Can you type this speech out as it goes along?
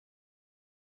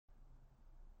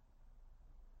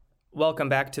Welcome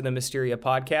back to the Mysteria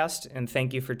podcast, and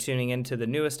thank you for tuning in to the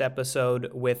newest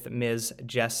episode with Ms.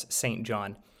 Jess St.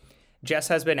 John. Jess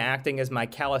has been acting as my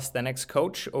calisthenics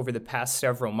coach over the past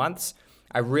several months.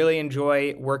 I really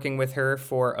enjoy working with her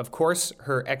for, of course,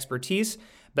 her expertise,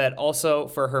 but also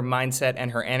for her mindset and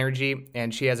her energy,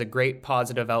 and she has a great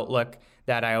positive outlook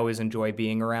that I always enjoy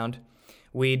being around.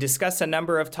 We discuss a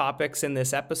number of topics in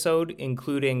this episode,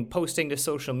 including posting to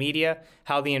social media,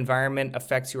 how the environment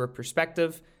affects your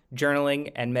perspective, journaling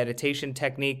and meditation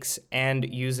techniques,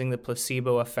 and using the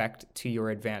placebo effect to your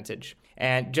advantage.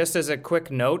 And just as a quick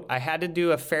note, I had to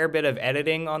do a fair bit of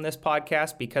editing on this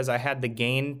podcast because I had the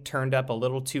gain turned up a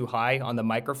little too high on the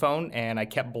microphone and I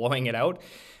kept blowing it out.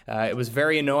 It was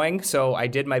very annoying, so I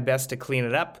did my best to clean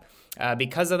it up.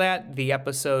 Because of that, the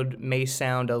episode may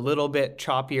sound a little bit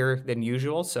choppier than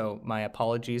usual, so my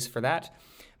apologies for that.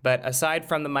 But aside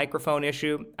from the microphone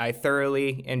issue, I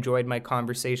thoroughly enjoyed my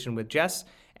conversation with Jess,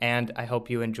 and I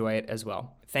hope you enjoy it as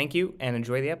well. Thank you, and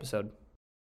enjoy the episode.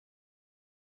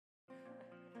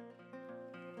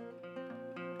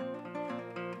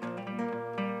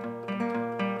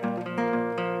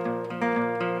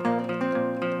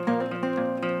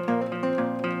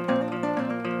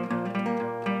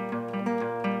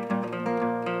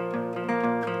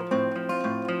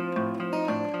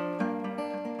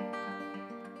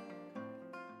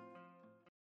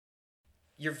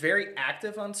 You're very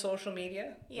active on social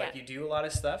media. Yeah. Like you do a lot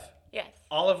of stuff. Yes.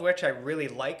 All of which I really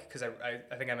like because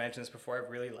I think I mentioned this before. I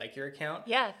really like your account.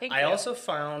 Yeah, thank you. I also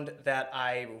found that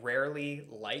I rarely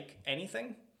like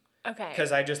anything. Okay.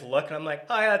 Because I just look and I'm like,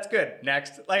 oh yeah, that's good.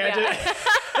 Next. Like I just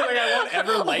like I won't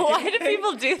ever like it. Why do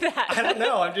people do that? I don't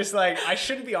know. I'm just like, I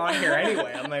shouldn't be on here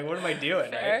anyway. I'm like, what am I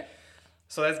doing? Fair. Right?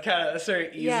 So that sort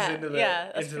of eases into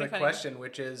the funny. question,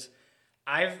 which is,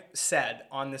 I've said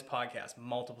on this podcast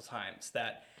multiple times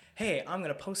that, hey, I'm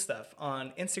going to post stuff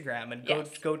on Instagram and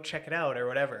go check it out or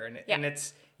whatever. And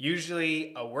it's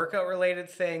usually a workout related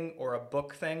thing or a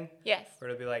book thing. Yes. Or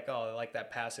it'll be like, oh, I like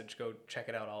that passage. Go check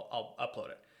it out. I'll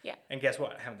upload it. Yeah. And guess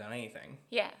what? I haven't done anything.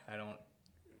 Yeah. I don't,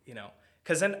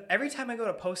 because then every time I go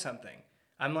to post something,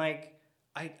 I'm like,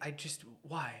 I just,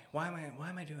 why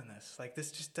am I doing this? Like,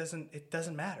 this just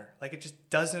doesn't matter. Like, it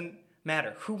just doesn't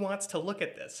matter. Who wants to look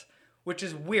at this? Which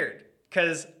is weird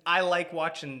because I like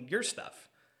watching your stuff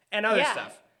and other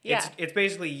stuff. Yeah. It's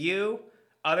basically you,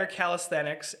 other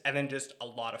calisthenics, and then just a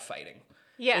lot of fighting.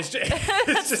 Yeah. It's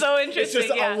just so interesting. It's just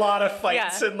a lot of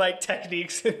fights and like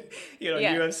techniques and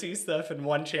UFC stuff and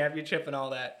one championship and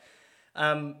all that.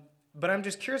 But I'm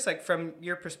just curious, like from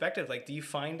your perspective, like do you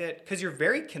find it, because you're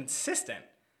very consistent.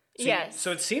 Yes.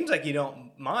 So it seems like you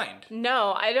don't mind.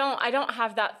 No, I don't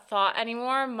have that thought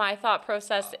anymore. My thought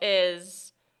process is,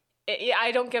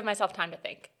 I don't give myself time to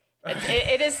think.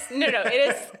 It is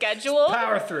scheduled.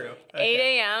 Power through. Okay. 8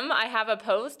 a.m. I have a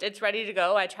post. It's ready to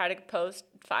go. I try to post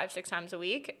 5-6 times a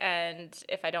week. And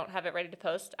if I don't have it ready to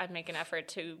post, I make an effort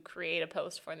to create a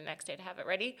post for the next day to have it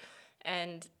ready.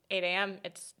 And 8 a.m.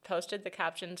 it's posted. The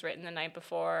caption's written the night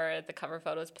before. The cover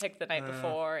photo's picked the night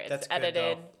before. It's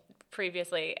edited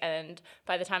previously, and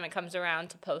by the time it comes around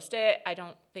to post it, I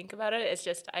don't think about it. It's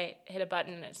just I hit a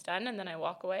button and it's done, and then I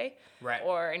walk away,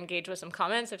 or engage with some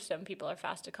comments if some people are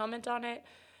fast to comment on it.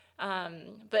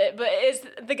 But is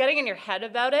the getting in your head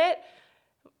about it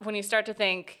when you start to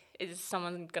think, is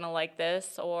someone gonna like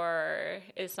this, or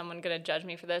is someone gonna judge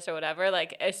me for this, or whatever?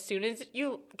 Like as soon as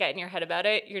you get in your head about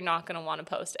it, you're not gonna want to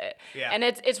post it. Yeah. And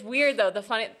it's weird though.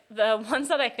 The ones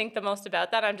that I think the most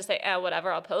about that, I'm just like,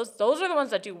 whatever, I'll post. Those are the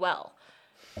ones that do well.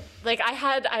 Like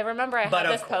I remember I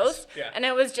had this post, and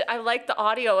it was I liked the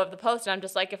audio of the post, and I'm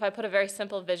just like, if I put a very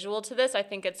simple visual to this, I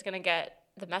think it's gonna get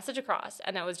the message across.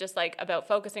 And it was just like about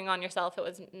focusing on yourself. It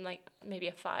was like maybe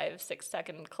a 5-6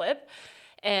 second clip.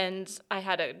 And I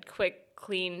had a quick,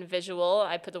 clean visual.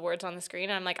 I put the words on the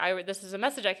screen. And I'm like, this is a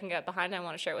message I can get behind. I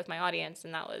want to share it with my audience.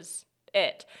 And that was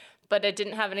it. But it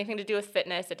didn't have anything to do with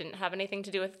fitness. It didn't have anything to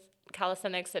do with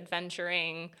calisthenics,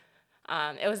 adventuring.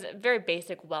 It was very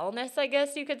basic wellness, I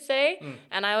guess you could say.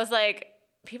 And I was like,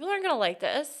 people aren't going to like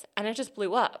this. And it just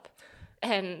blew up.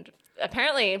 And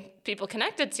apparently people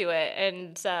connected to it.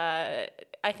 And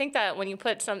I think that when you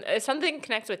put if something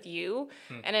connects with you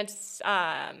and it's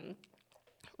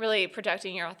really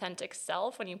projecting your authentic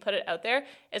self, when you put it out there,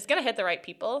 it's going to hit the right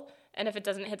people. And if it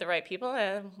doesn't hit the right people,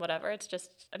 whatever, it's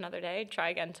just another day. Try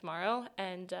again tomorrow.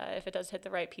 And if it does hit the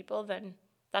right people, then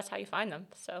that's how you find them.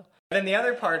 So. Then the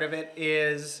other part of it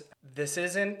is this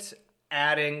isn't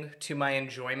adding to my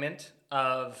enjoyment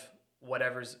of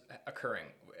whatever's occurring.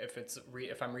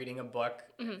 If I'm reading a book,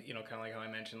 kind of like how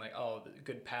I mentioned, like, oh,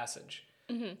 good passage,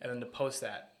 and then to post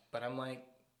that. But I'm like,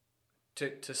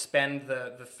 to spend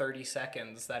the 30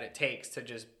 seconds that it takes to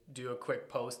just do a quick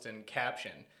post and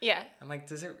caption. Yeah. I'm like,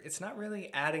 it's not really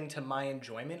adding to my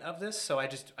enjoyment of this, so I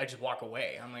just walk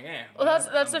away. I'm like, Well,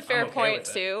 that's a fair okay point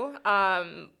too.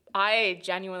 I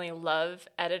genuinely love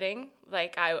editing.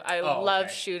 Like I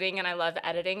love shooting and I love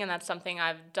editing, and that's something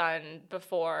I've done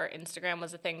before Instagram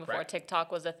was a thing, before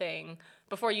TikTok was a thing,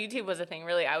 before YouTube was a thing.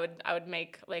 Really, I would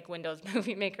make like Windows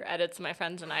Movie Maker edits with my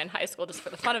friends and I in high school just for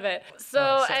the fun of it.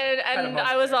 So and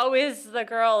I was always the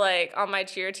girl like on my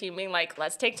cheer team being like,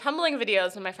 let's take tumbling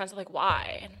videos, and my friends are like,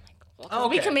 why? And I'm like, well,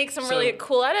 we can make some really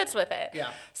cool edits with it.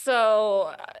 Yeah.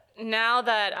 So now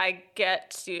that I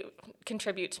get to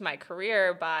contribute to my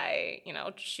career by,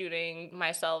 shooting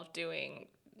myself doing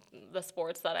the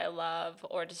sports that I love,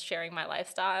 or just sharing my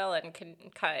lifestyle, and can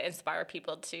kind of inspire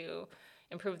people to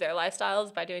improve their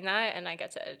lifestyles by doing that, and I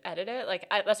get to edit it. Like,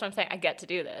 that's what I'm saying. I get to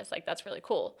do this. Like, that's really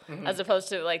cool. Mm-hmm. As opposed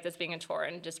to like this being a chore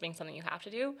and just being something you have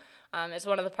to do. It's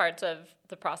one of the parts of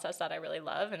the process that I really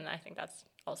love, and I think that's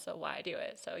also why I do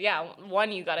it. So yeah,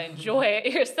 one, you got to enjoy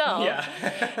it yourself.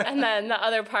 Yeah. And then the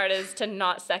other part is to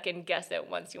not second guess it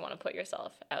once you want to put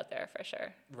yourself out there, for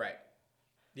sure. Right.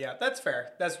 Yeah, that's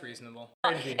fair. That's reasonable.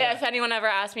 If anyone ever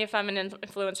asks me if I'm an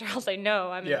influencer, I'll say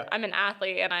no. I'm an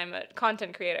athlete and I'm a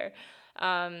content creator.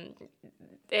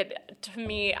 It to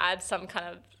me adds some kind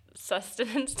of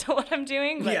sustenance to what I'm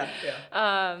doing. But,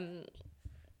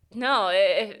 no,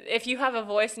 if you have a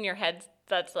voice in your head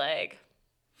that's like,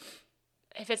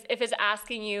 if it's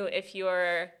asking you if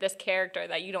you're this character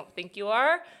that you don't think you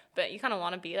are, but you kind of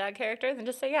want to be that character, then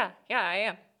just say, yeah, I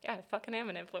am. Yeah, I fucking am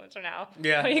an influencer now.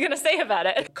 Yeah. What are you going to say about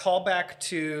it? Call back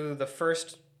to the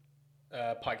first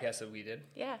podcast that we did.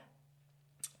 Yeah.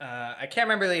 I can't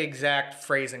remember the exact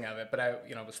phrasing of it, but I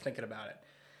was thinking about it.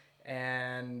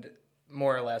 And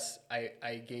more or less, I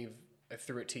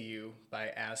threw it to you by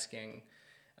asking,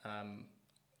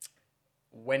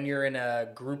 when you're in a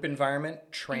group environment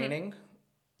training,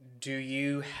 do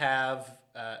you have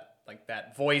like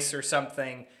that voice or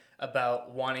something about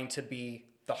wanting to be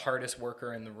the hardest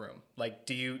worker in the room? Like,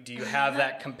 do you have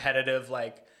that competitive,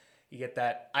 like, you get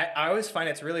that? I always find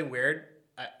it's really weird.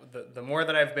 The more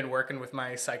that I've been working with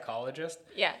my psychologist,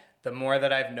 the more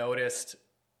that I've noticed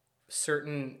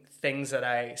certain things that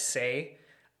I say,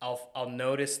 I'll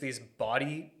notice these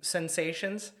body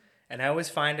sensations, and I always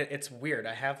find it's weird.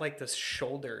 I have like this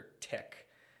shoulder tick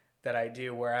that I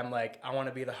do where I'm like, I want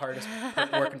to be the hardest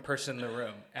working person in the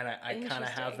room, and I kind of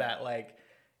have that, like,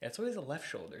 it's always the left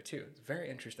shoulder too. It's very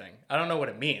interesting. I don't know what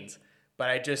it means, but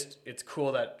it's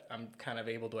cool that I'm kind of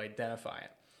able to identify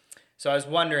it. So I was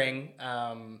wondering,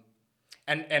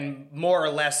 and more or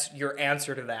less your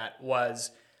answer to that was,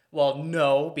 well,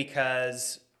 no,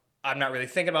 because I'm not really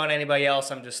thinking about anybody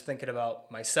else. I'm just thinking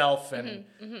about myself, and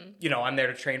I'm there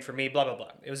to train for me. Blah blah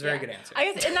blah. It was a very good answer.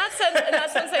 I guess in that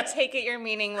sense, I take it you're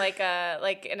meaning like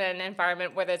in an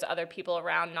environment where there's other people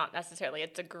around, not necessarily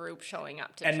it's a group showing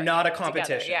up to and train not a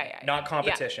competition. Together. Yeah. Not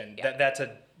competition. Yeah. That's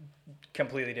a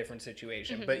completely different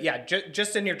situation. But yeah,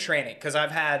 just in your training, because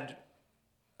I've had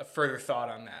a further thought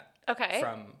on that. Okay.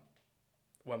 From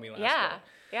when we last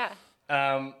spoke.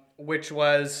 Yeah. Which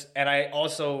was, and I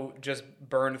also just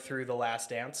burned through The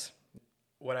Last Dance.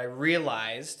 What I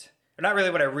realized, or not really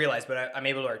what I realized, but I'm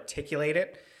able to articulate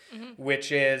it,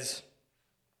 which is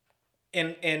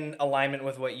in alignment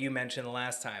with what you mentioned the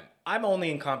last time. I'm only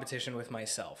in competition with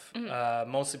myself,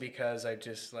 mostly because I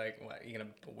just like, what, you're gonna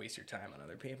waste your time on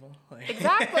other people? Like,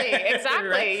 exactly.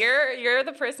 Right? You're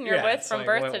the person you're with from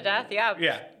birth to death. Yeah.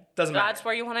 Yeah. Doesn't matter. That's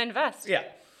where you want to invest. Yeah.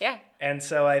 Yeah. And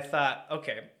so I thought,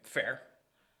 okay, fair.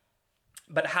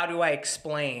 But how do I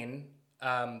explain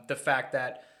the fact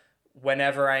that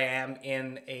whenever I am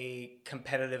in a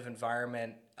competitive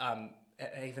environment,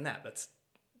 even that's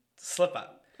slip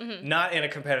up. Not in a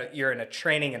competitive, you're in a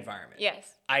training environment. Yes.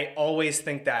 I always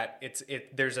think that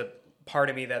there's a part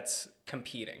of me that's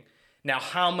competing. Now,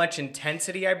 how much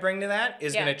intensity I bring to that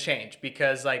is going to change,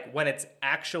 because like when it's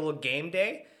actual game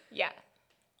day,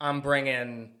 I'm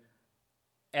bringing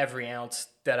every ounce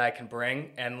that I can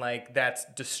bring, and like that's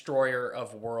destroyer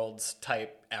of worlds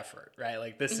type effort, right?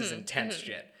 Like this is intense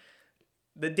shit.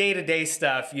 The day-to-day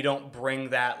stuff, you don't bring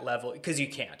that level because you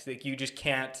can't. Like you just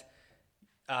can't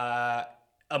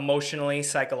emotionally,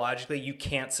 psychologically, you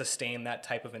can't sustain that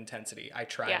type of intensity. I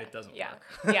tried, it doesn't work.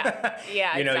 Yeah,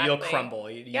 exactly. You'll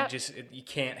crumble. You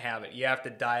can't have it. You have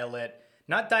to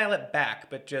not dial it back,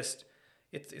 but just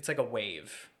it's like a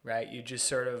wave, right? You just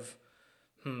sort of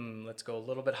let's go a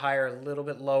little bit higher, a little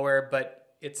bit lower,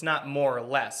 but it's not more or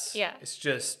less. Yeah. It's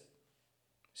just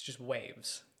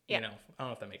waves. Yeah. I don't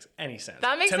know if that makes any sense.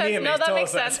 That makes sense. No, that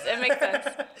makes sense. It makes sense.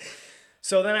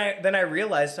 So then I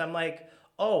realized, I'm like,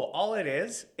 oh, all it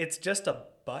is, it's just a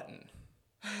button.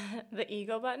 The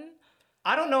ego button?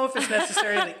 I don't know if it's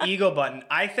necessarily the ego button.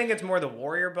 I think it's more the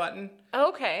warrior button.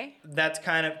 Okay. That's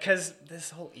kind of, because this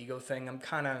whole ego thing,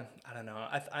 I don't know.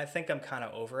 I think I'm kind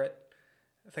of over it.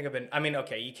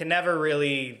 Okay, you can't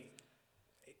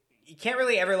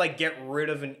really ever like get rid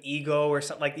of an ego or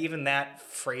something. Like even that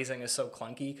phrasing is so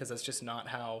clunky because that's just not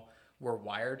how we're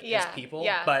wired as people.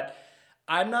 Yeah. But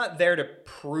I'm not there to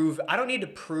I don't need to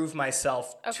prove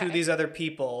myself to these other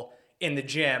people in the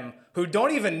gym who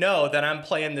don't even know that I'm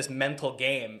playing this mental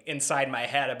game inside my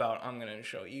head about, I'm going to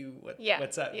show you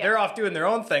what's up. Yeah. They're off doing their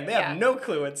own thing. They have no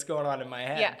clue what's going on in my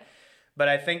head. Yeah. But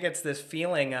I think it's this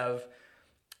feeling of,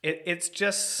 it's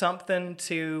just something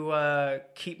to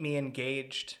keep me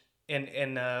engaged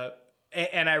and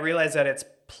I realize that it's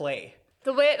play.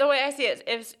 The way I see it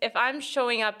is if I'm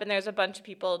showing up and there's a bunch of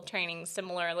people training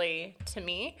similarly to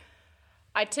me,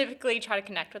 I typically try to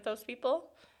connect with those people.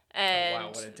 And oh,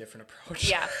 wow, what a different approach.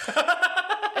 Yeah.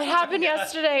 It happened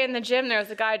yesterday in the gym. There was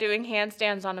a guy doing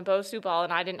handstands on a Bosu ball,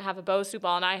 and I didn't have a Bosu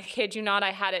ball. And I kid you not,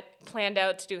 I had it planned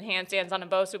out to do handstands on a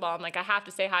Bosu ball. I'm like, I have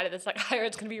to say hi to this guy, or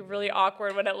it's going to be really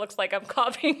awkward when it looks like I'm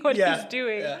copying what he's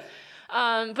doing. Yeah.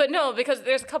 But no, because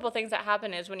there's a couple of things that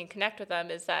happen is when you connect with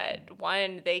them is that,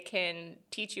 one, they can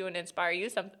teach you and inspire you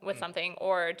with something,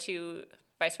 or to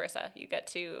vice versa. You get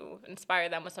to inspire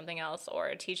them with something else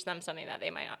or teach them something that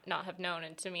they might not have known.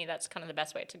 And to me, that's kind of the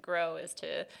best way to grow is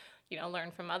to,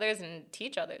 learn from others and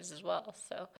teach others as well.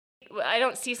 So I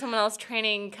don't see someone else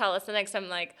training calisthenics. I'm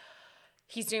like,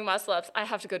 he's doing muscle ups. I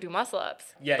have to go do muscle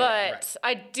ups. Yeah, but right.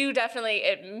 I do definitely,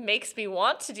 it makes me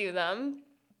want to do them.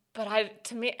 But I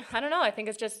don't know. I think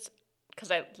it's just because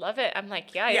I love it. I'm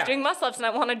like, he's doing muscle ups and I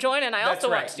want to join, and I also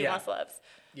want to do muscle ups.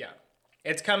 Yeah.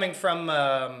 It's coming from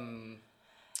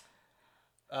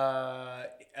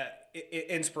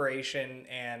inspiration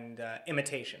and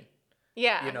imitation.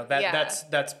 Yeah. That's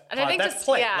and I think that's just,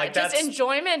 play. Just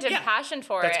enjoyment and passion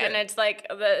for it. Good. And it's like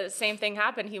the same thing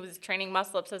happened. He was training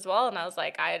muscle ups as well. And I was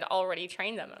like, I had already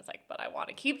trained them. I was like, but I want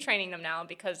to keep training them now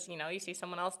because, you see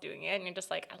someone else doing it and you're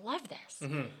just like, I love this.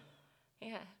 Mm-hmm.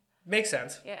 Yeah. Makes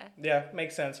sense. Yeah. Yeah,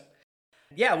 makes sense.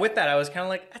 Yeah, with that, I was kind of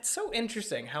like, that's so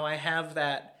interesting how I have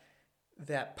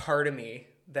that part of me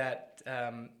that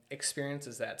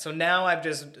experiences that. So now I've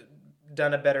just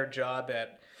done a better job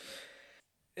at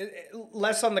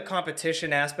less on the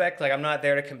competition aspect. Like I'm not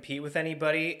there to compete with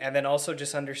anybody. And then also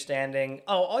just understanding,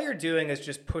 all you're doing is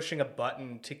just pushing a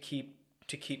button to keep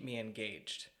me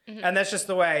engaged. Mm-hmm. And that's just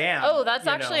the way I am. Oh, that's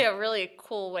actually a really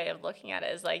cool way of looking at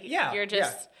it is like, you're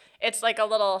just, it's like a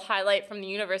little highlight from the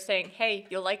universe saying, hey,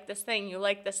 you like this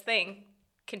thing,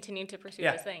 continue to pursue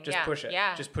this thing. Just push it.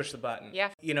 Yeah. Just push the button. Yeah.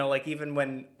 Like even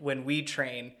when we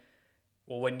train,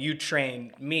 when you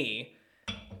train me,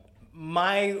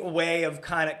 my way of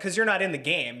because you're not in the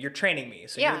game, you're training me.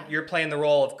 So you're playing the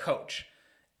role of coach.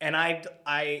 And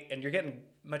and you're getting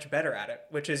much better at it,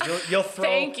 which is you'll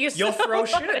throw you'll throw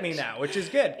shit at me now, which is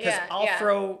good because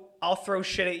I'll throw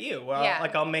shit at you. Well,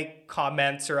 like I'll make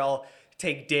comments or I'll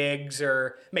take digs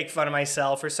or make fun of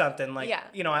myself or something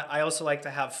I also like to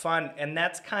have fun, and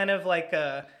that's kind of like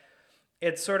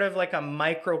it's sort of like a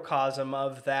microcosm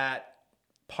of that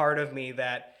part of me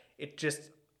that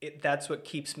that's what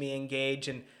keeps me engaged,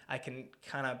 and I can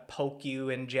kind of poke you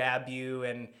and jab you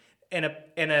and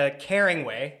in a caring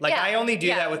way. Like I only do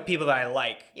that with people that I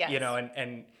like,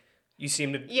 and you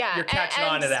seem to you're catching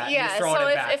on to that. You're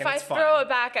throwing it back. If I throw it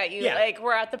back at you, like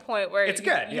we're at the point where it's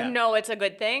good. It's a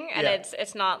good thing, and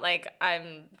it's not like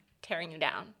I'm tearing you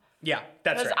down. Yeah,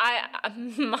 that's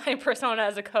right. My persona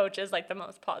as a coach is like the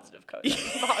most positive coach you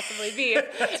can possibly be.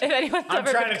 If anyone's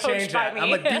ever been coached by me, I'm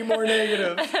like, be more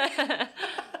negative.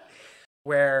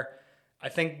 Where I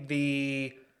think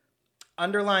the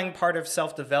underlying part of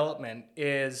self-development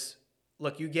is,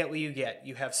 look, you get what you get.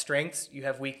 You have strengths, you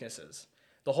have weaknesses.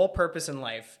 The whole purpose in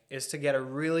life is to get a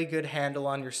really good handle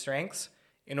on your strengths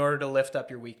in order to lift up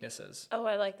your weaknesses. Oh,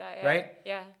 I like that. Yeah. Right?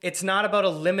 Yeah. It's not about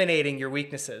eliminating your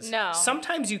weaknesses. No.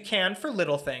 Sometimes you can for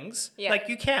little things. Yeah. Like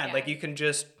you can. Yeah. Like you can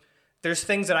just, there's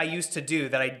things that I used to do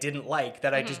that I didn't like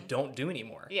that I just don't do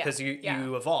anymore. Because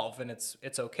you evolve and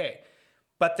it's okay.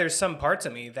 But there's some parts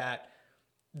of me that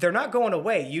they're not going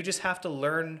away. You just have to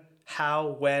learn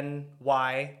how, when,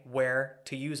 why, where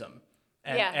to use them.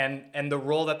 And the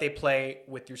role that they play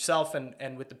with yourself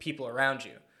and with the people around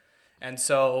you. And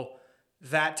so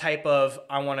that type of,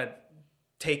 I want to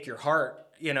take your heart,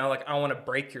 like I want to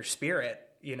break your spirit,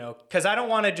 because I don't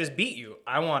want to just beat you.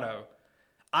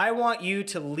 I want you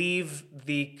to leave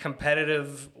the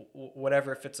competitive,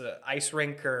 whatever, if it's an ice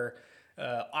rink or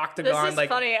octagon, This is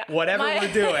funny. whatever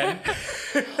we're doing.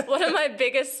 One of my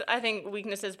biggest, I think,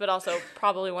 weaknesses, but also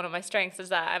probably one of my strengths, is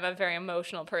that I'm a very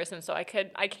emotional person. So I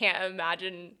can't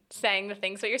imagine saying the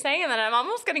things that you're saying, and then I'm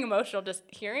almost getting emotional just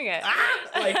hearing it.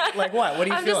 Like what? What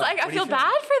do you feel? I'm just like, I feel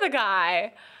bad for the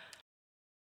guy.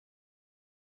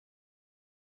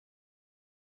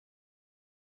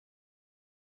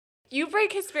 You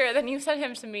break his spirit, then you send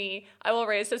him to me. I will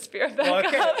raise his spirit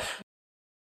back up.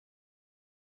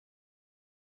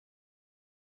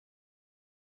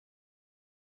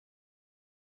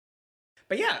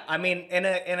 But yeah, I mean, in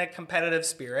a competitive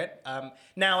spirit.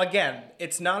 Now again,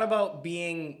 it's not about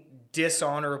being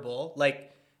dishonorable.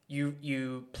 Like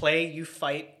you play, you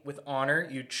fight with honor.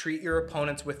 You treat your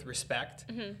opponents with respect.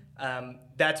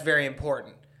 That's very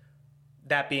important.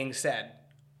 That being said,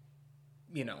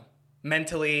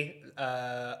 mentally,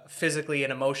 physically,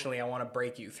 and emotionally, I want to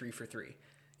break you 3 for 3.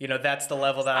 That's the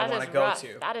level that I want to go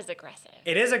to. That is aggressive.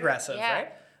 It is aggressive,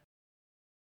 right?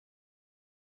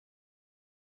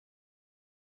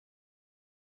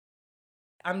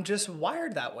 I'm just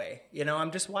wired that way.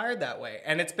 I'm just wired that way.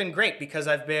 And it's been great because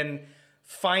I've been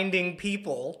finding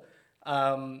people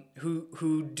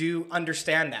who do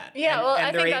understand that. Yeah,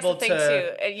 I think that's the thing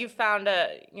too. You found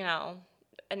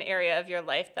an area of your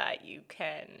life that you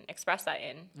can express that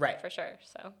in. Right. For sure.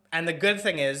 So. And the good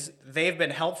thing is they've been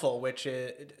helpful, which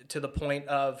is to the point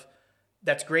of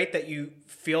that's great that you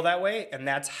feel that way and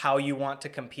that's how you want to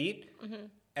compete.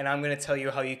 And I'm going to tell you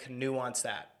how you can nuance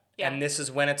that. Yeah. And this is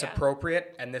when it's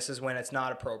appropriate, and this is when it's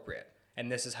not appropriate,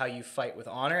 and this is how you fight with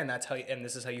honor, and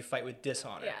this is how you fight with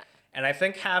dishonor. Yeah. And I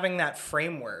think having that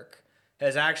framework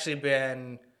has actually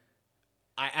been.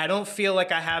 I don't feel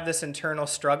like I have this internal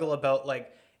struggle about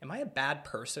am I a bad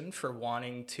person for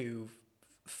wanting to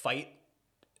fight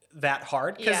that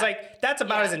hard? Because that's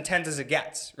about as intense as it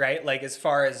gets, right? As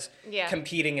far as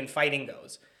competing and fighting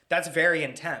goes, that's very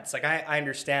intense. I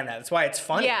understand that. That's why it's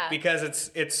funny because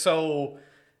it's so.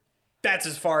 That's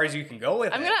as far as you can go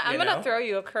with it. I'm gonna throw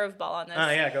you a curveball on this. Oh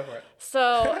yeah, go for it.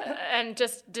 So, and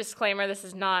just disclaimer: this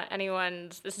is not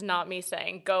me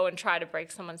saying go and try to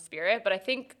break someone's spirit. But I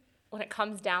think when it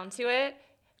comes down to it,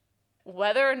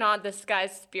 whether or not this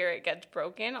guy's spirit gets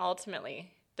broken,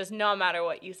 ultimately does not matter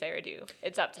what you say or do.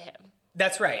 It's up to him.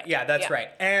 That's right. Yeah, that's right.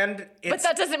 And but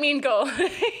that doesn't mean go.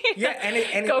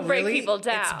 and go it break really, people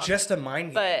down. It's just a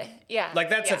mind game. But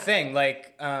that's the thing.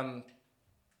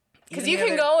 Because you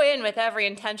can go in with every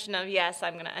intention of, yes,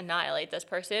 I'm going to annihilate this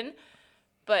person.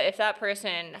 But if that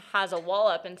person has a wall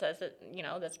up and says that,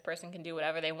 this person can do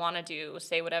whatever they want to do,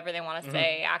 say whatever they want to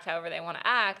say, act however they want to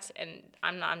act, and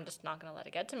I'm just not going to let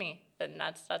it get to me, then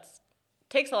that's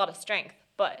takes a lot of strength.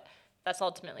 But that's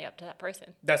ultimately up to that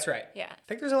person. That's right. Yeah. I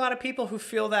think there's a lot of people who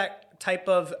feel that type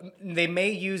of, they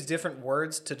may use different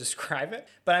words to describe it,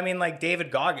 but I mean,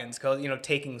 David Goggins called,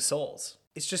 taking souls.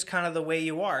 It's just kind of the way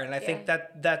you are. And I think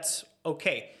that's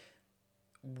okay.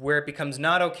 Where it becomes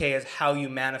not okay is how you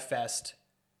manifest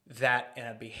that in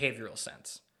a behavioral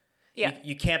sense. Yeah.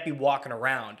 You can't be walking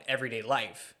around everyday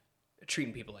life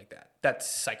treating people like that. That's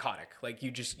psychotic.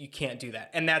 You can't do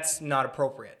that. And that's not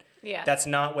appropriate. Yeah. That's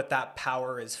not what that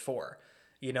power is for.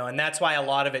 And that's why a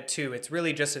lot of it too, it's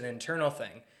really just an internal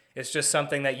thing. It's just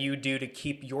something that you do to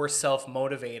keep yourself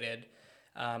motivated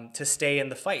to stay in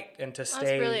the fight and to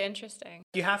stay. That's really interesting.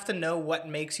 You have to know what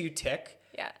makes you tick.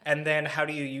 Yeah. And then how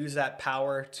do you use that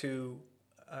power to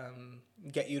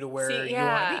get you to where you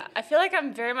want to be? I feel like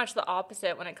I'm very much the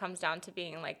opposite when it comes down to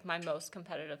being my most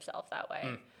competitive self that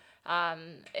way.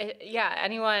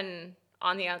 Anyone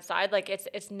on the outside,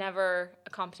 it's never a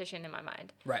competition in my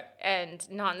mind. Right. And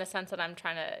not in the sense that I'm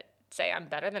trying to say I'm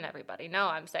better than everybody. No,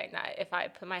 I'm saying that if I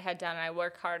put my head down and I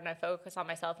work hard and I focus on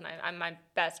myself and I'm my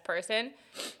best person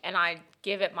and I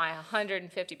give it my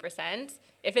 150%,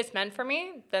 if it's meant for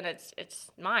me, then it's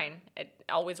mine. It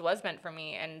always was meant for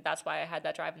me, and that's why I had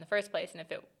that drive in the first place. And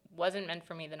if it wasn't meant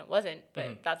for me, then it wasn't.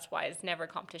 But that's why it's never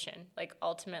competition.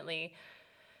 Ultimately,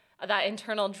 that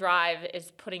internal drive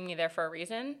is putting me there for a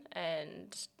reason,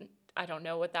 and I don't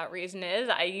know what that reason is.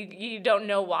 You don't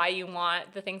know why you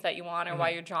want the things that you want, or why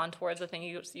you're drawn towards the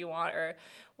things you want, or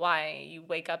why you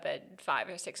wake up at 5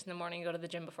 or 6 in the morning and go to the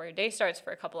gym before your day starts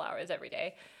for a couple hours every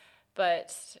day.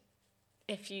 But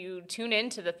if you tune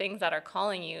into the things that are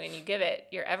calling you and you give it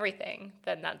your everything,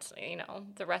 then that's,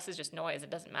 the rest is just noise. It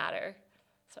doesn't matter.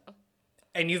 So.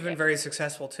 And you've been very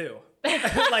successful too.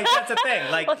 That's the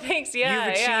thing. Well, thanks. Yeah.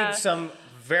 You've achieved some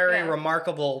very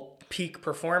remarkable peak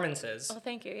performances. Oh,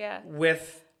 thank you. Yeah.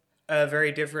 With a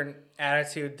very different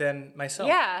attitude than myself.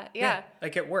 Yeah.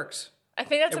 It works. I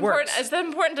think that's important. It's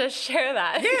important to share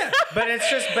that. Yeah, but it's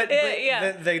just,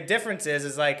 Yeah. the difference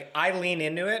is like I lean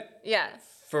into it Yeah.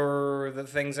 for the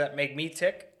things that make me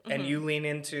tick, and you lean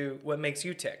into what makes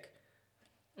you tick.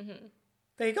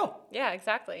 There you go. Yeah,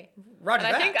 exactly. Roger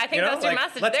and that. I think that's your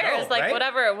message there. Is like,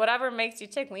 right? whatever makes you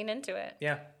tick, lean into it.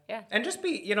 Yeah. Yeah. And just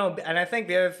be, and I think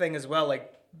the other thing as well,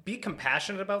 like, be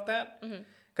compassionate about that.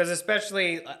 Because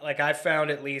especially, like, I found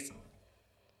at least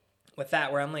with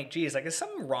that where I'm like, geez, like, is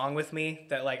something wrong with me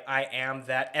that, like, I am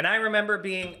that? And I remember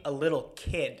being a little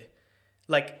kid,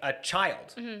 like a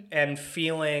child, and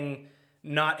feeling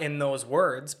not in those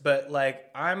words, but like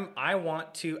I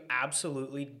want to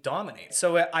absolutely dominate.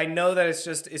 So I know that it's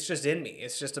just in me.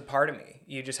 It's just a part of me.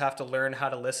 You just have to learn how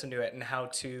to listen to it and how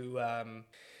to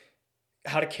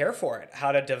care for it,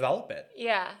 how to develop it.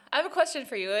 Yeah. I have a question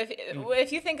for you.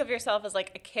 If you think of yourself as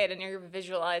like a kid and you're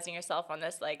visualizing yourself on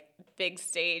this like big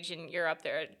stage and you're up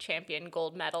there, champion,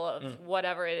 gold medal of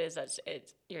whatever it is that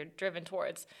you're driven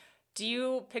towards, do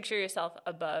you picture yourself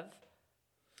above?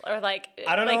 Or like,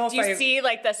 I don't know. Do you see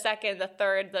like the second, the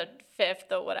third, the fifth,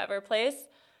 the whatever place?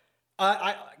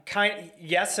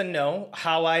 Yes and no.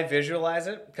 How I visualize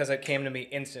it, because it came to me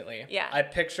instantly. Yeah. I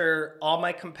picture all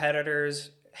my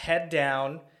competitors head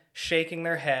down, shaking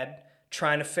their head,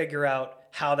 trying to figure out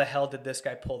how the hell did this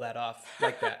guy pull that off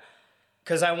like that.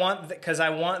 Because I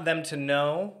want them to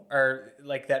know, or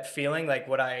like that feeling, like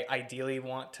what I ideally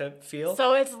want to feel.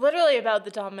 So it's literally about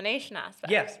the domination aspect.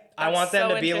 Yes, I want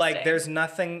them to be like, there is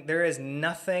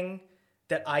nothing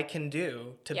that I can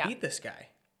do to beat this guy,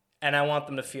 and I want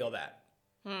them to feel that.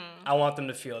 I want them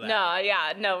to feel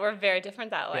that. No, we're very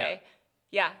different that way.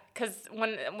 Yeah, because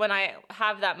when I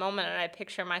have that moment and I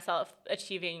picture myself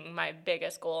achieving my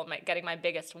biggest goal, getting my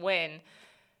biggest win,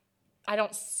 I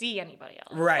don't see anybody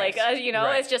else. Right. Like,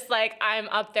 right. It's just like I'm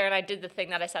up there and I did the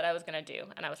thing that I said I was going to do,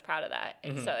 and I was proud of that.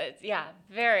 And so it's,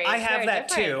 very I have very that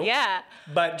different. too. Yeah.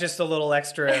 But just a little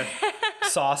extra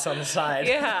sauce on the side.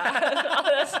 Yeah.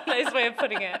 That's a nice way of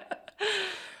putting it.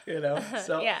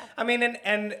 So, yeah. I mean,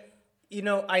 and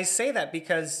I say that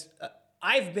because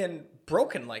I've been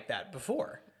broken like that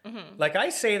before. Like, I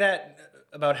say that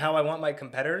about how I want my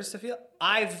competitors to feel.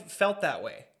 I've felt that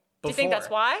way before. Do you think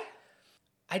that's why?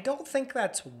 I don't think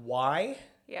that's why.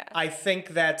 Yeah. I think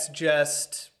that's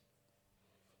just,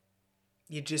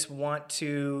 you just want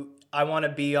to, I want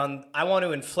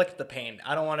to inflict the pain.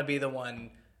 I don't want to be the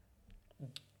one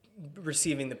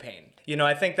receiving the pain.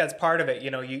 I think that's part of it.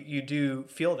 You do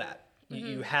feel that.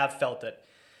 You have felt it.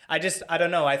 I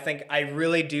don't know. I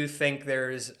really do think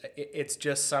it's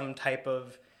just some type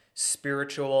of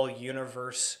spiritual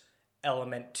universe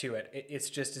element to it. It's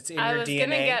in your DNA. I was going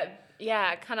to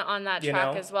get, kind of on that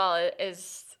track as well,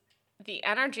 is the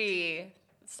energy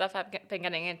stuff I've been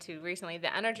getting into recently,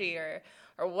 the energy or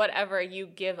whatever you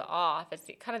give off. It's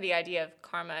kind of the idea of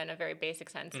karma in a very basic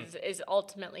sense is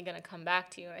ultimately going to come back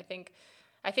to you. And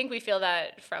I think we feel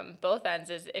that from both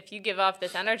ends is if you give off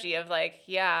this energy of like,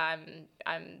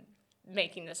 I'm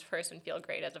making this person feel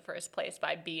great as a first place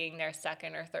by being their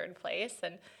second or third place,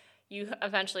 and you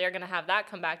eventually are going to have that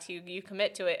come back to you. You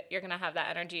commit to it, you're going to have that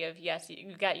energy of, yes,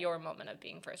 you get your moment of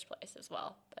being first place as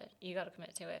well, but you got to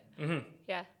commit to it.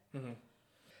 Yeah.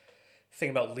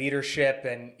 Think about leadership,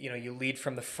 and you lead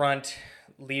from the front.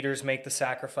 Leaders make the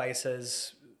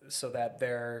sacrifices so that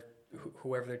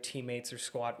whoever their teammates or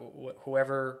squad,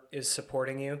 whoever is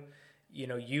supporting you,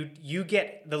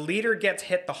 the leader gets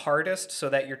hit the hardest so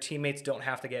that your teammates don't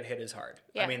have to get hit as hard.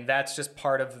 Yeah. I mean, that's just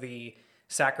part of the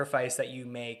sacrifice that you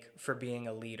make for being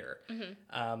a leader,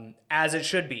 as it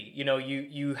should be.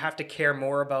 You have to care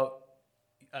more about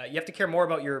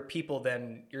your people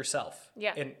than yourself.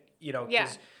 Yeah. And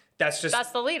that's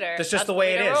the leader. That's just the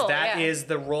way it is. That is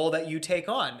the role that you take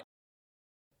on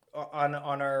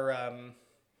our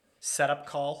setup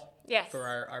call. Yes.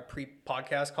 For our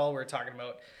pre-podcast call, we're talking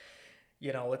about,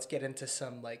 let's get into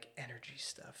some like energy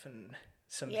stuff and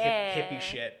some hippie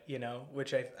shit,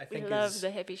 which I think we love the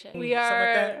hippie shit. We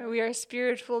are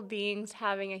spiritual beings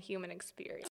having a human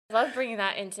experience. I love bringing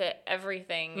that into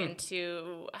everything,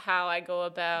 into how I go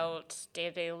about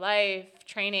day-to-day life,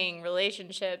 training,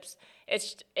 relationships.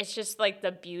 It's just like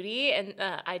the beauty and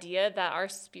the idea that our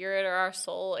spirit or our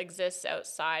soul exists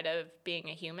outside of being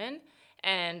a human.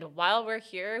 And while we're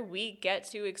here, we get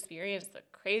to experience the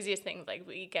craziest things. Like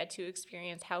we get to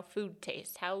experience how food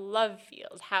tastes, how love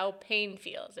feels, how pain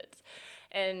feels.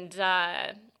 If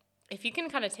you can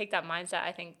kind of take that mindset,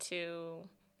 I think, to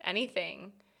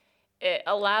anything, it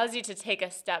allows you to take a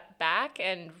step back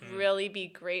and really be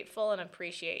grateful and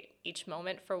appreciate each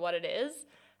moment for what it is,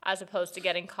 as opposed to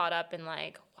getting caught up in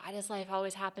like, why does life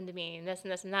always happen to me and this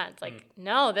and this and that? It's like,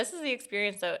 no, this is the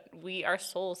experience that our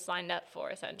souls signed up for,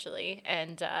 essentially.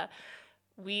 And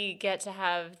we get to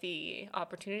have the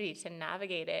opportunity to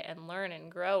navigate it and learn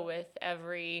and grow with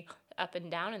every up and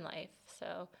down in life.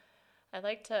 So I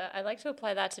like to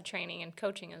apply that to training and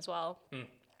coaching as well.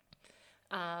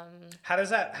 How does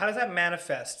that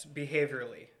manifest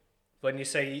behaviorally when you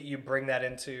say you bring that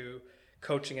into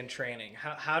coaching and training?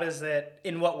 How does that,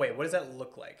 in what way? What does that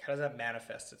look like? How does that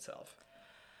manifest itself?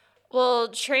 Well,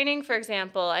 training, for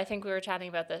example, I think we were chatting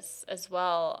about this as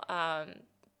well.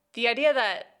 The idea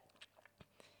that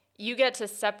you get to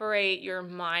separate your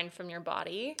mind from your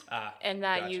body, and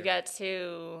that gotcha.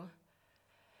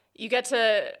 you get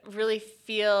to really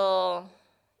feel,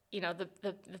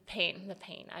 the pain.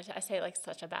 I say it like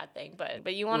such a bad thing,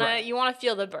 but you want to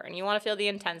feel the burn. You want to feel the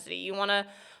intensity. You want to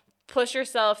push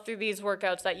yourself through these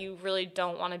workouts that you really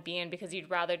don't want to be in because you'd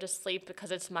rather just sleep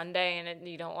because it's Monday and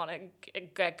you don't want to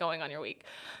get going on your week.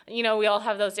 We all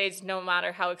have those days, no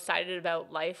matter how excited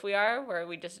about life we are, where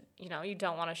we just, you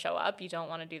don't want to show up, you don't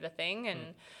want to do the thing.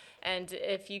 And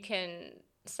if you can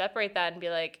separate that and be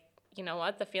like, you know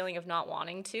what, the feeling of not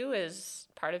wanting to is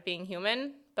part of being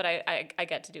human, but I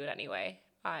get to do it anyway.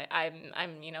 I'm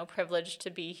privileged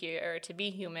to be here, to be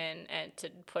human, and to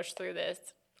push through this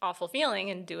awful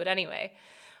feeling and do it anyway.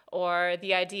 Or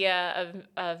the idea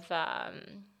of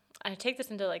I take this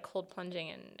into like cold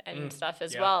plunging and stuff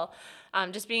as well.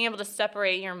 Just being able to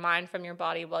separate your mind from your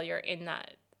body while you're in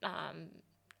that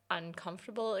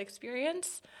uncomfortable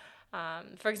experience.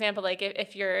 For example, like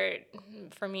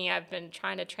for me, I've been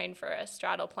trying to train for a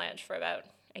straddle planche for about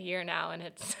a year now, and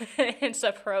it's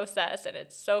a process, and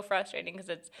it's so frustrating because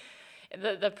it's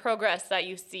the progress that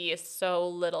you see is so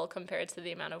little compared to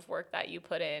the amount of work that you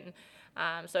put in.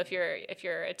 So if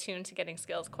you're attuned to getting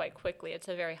skills quite quickly, it's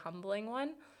a very humbling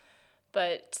one.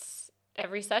 But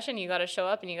every session you got to show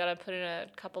up and you got to put in a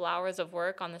couple hours of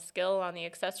work on the skill, on the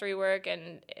accessory work,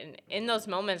 and in those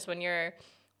moments when you're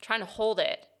trying to hold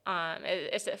it,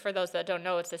 it's, for those that don't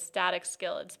know, it's a static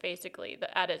skill. It's basically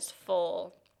at its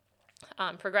full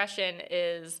progression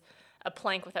is a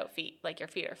plank without feet, like your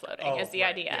feet are floating is the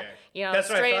idea. Yeah. That's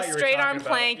straight arm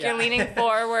plank, about. Yeah. You're leaning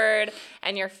forward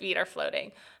and your feet are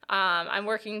floating.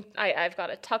 I've got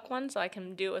a tuck one so I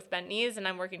can do it with bent knees, and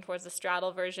I'm working towards the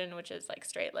straddle version, which is like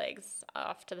straight legs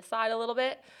off to the side a little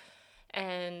bit.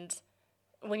 And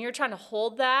when you're trying to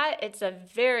hold that, it's a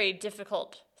very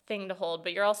difficult thing to hold,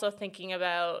 but you're also thinking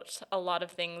about a lot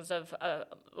of things of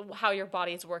how your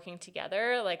body's working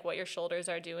together, like what your shoulders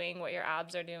are doing, what your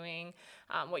abs are doing,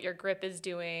 what your grip is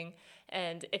doing.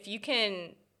 And if you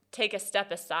can take a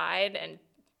step aside and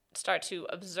start to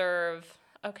observe,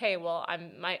 okay, well,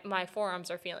 my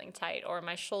forearms are feeling tight, or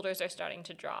my shoulders are starting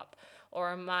to drop,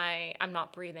 or I'm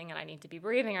not breathing and I need to be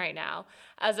breathing right now,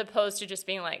 as opposed to just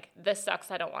being like, this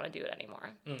sucks, I don't want to do it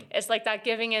anymore. It's like that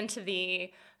giving into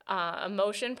the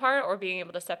emotion part, or being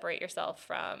able to separate yourself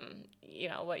from,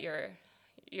 what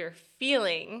you're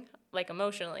feeling like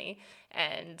emotionally,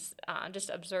 and just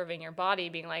observing your body,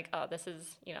 being like, oh, this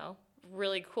is,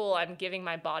 really cool. I'm giving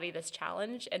my body this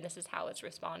challenge, and this is how it's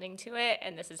responding to it,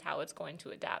 and this is how it's going to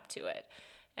adapt to it.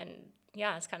 And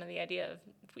yeah, it's kind of the idea of,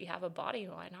 if we have a body,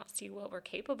 why not see what we're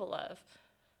capable of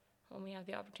when we have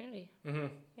the opportunity? Mm-hmm.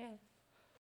 Yeah.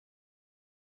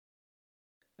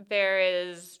 There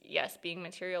is, yes, being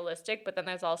materialistic, but then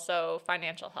there's also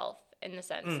financial health, in the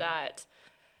sense that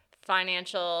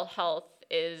financial health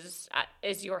is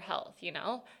your health.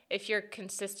 If you're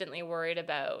consistently worried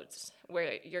about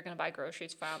where you're going to buy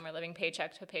groceries from, or living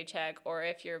paycheck to paycheck, or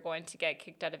if you're going to get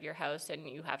kicked out of your house and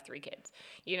you have 3 kids,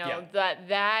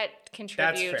 that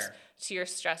contributes to your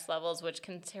stress levels, which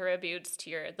contributes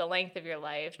to the length of your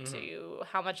life, to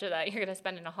how much of that you're going to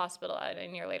spend in a hospital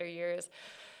in your later years.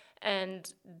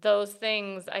 And those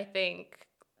things, I think,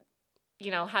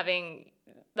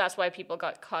 that's why people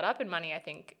got caught up in money, I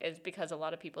think, is because a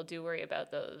lot of people do worry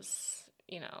about those,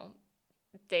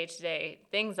 day-to-day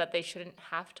things that they shouldn't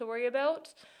have to worry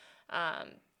about.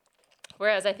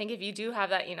 Whereas I think if you do have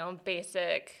that,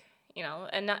 basic,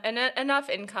 enough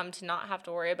income to not have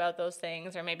to worry about those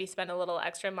things, or maybe spend a little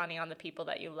extra money on the people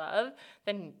that you love,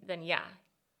 then yeah,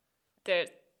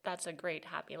 that's a great,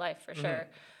 happy life for sure.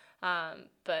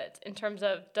 But in terms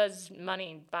of, does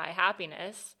money buy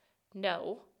happiness?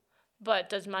 No.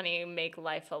 But does money make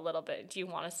life a little bit? Do you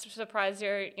want to surprise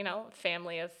your,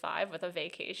 family of 5 with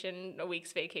a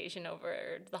week's vacation over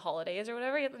the holidays or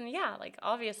whatever? Then yeah, like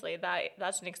obviously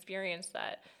that's an experience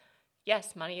that,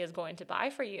 yes, money is going to buy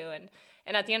for you.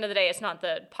 And at the end of the day, it's not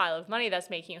the pile of money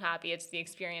that's making you happy. It's the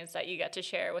experience that you get to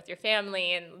share with your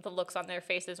family, and the looks on their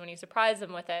faces when you surprise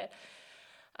them with it.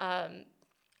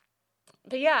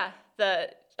 But yeah,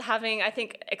 having, I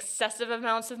think, excessive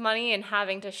amounts of money and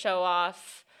having to show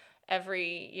off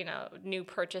every, new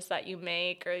purchase that you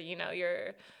make, or,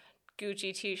 your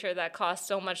Gucci t-shirt that costs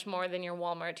so much more than your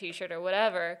Walmart t-shirt or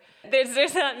whatever. There's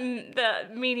the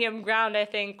medium ground, I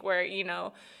think, where,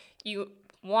 you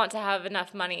want to have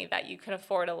enough money that you can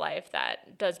afford a life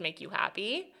that does make you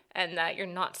happy and that you're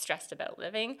not stressed about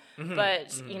living. Mm-hmm. But,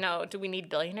 mm-hmm. Do we need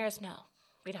billionaires? No,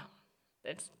 we don't.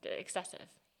 It's excessive,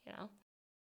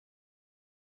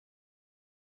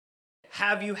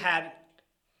 Have you had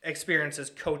experiences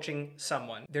coaching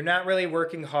someone? They're not really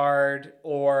working hard,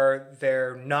 or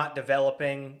they're not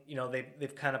developing,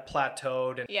 they've kind of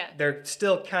plateaued, and they're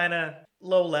still kind of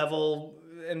low level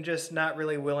and just not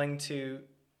really willing to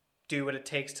do what it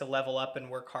takes to level up and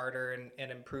work harder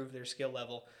and improve their skill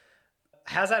level.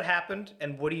 Has that happened?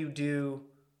 And what do you do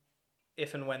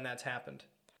if and when that's happened?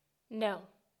 No.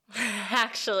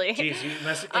 Actually. Jeez, you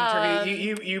must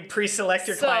interview. You pre-select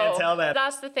your clientele.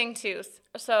 That's the thing too.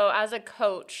 So as a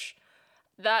coach,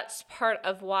 that's part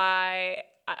of why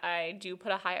I do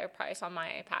put a higher price on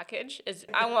my package. Is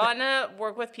I want to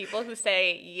work with people who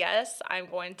say, yes, I'm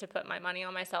going to put my money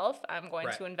on myself. I'm going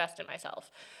to invest in myself.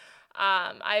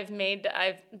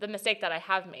 The mistake that I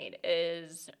have made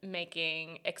is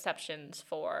making exceptions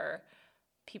for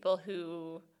people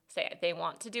who say they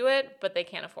want to do it, but they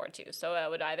can't afford to. So it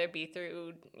would either be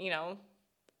through,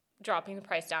 dropping the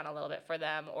price down a little bit for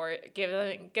them, or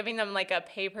giving them like a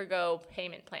pay-per-go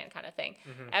payment plan kind of thing.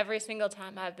 Mm-hmm. Every single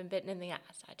time I've been bitten in the ass.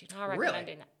 I do not recommend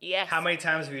doing that. Yes. How many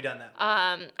times have you done that?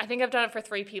 I think I've done it for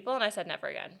 3 people, and I said never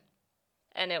again.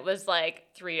 And it was like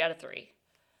 3 out of 3.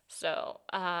 So,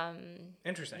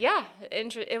 interesting. Yeah,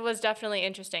 it was definitely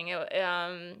interesting.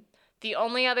 The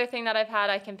only other thing that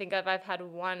I can think of, I've had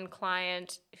one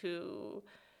client who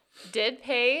did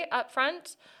pay up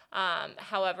front.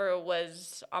 However, it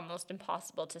was almost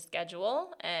impossible to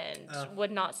schedule and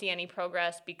would not see any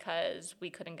progress because we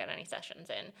couldn't get any sessions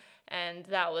in. And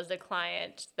that was a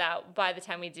client that by the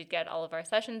time we did get all of our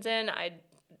sessions in, I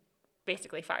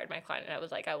basically fired my client, and I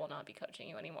was like, I will not be coaching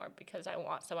you anymore because I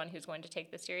want someone who's going to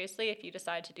take this seriously. If you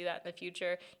decide to do that in the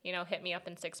future, hit me up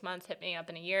in 6 months, hit me up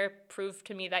in a year, prove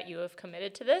to me that you have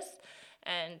committed to this,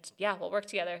 and we'll work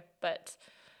together. But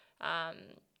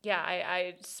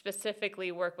I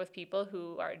specifically work with people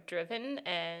who are driven,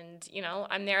 and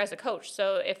I'm there as a coach.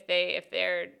 So if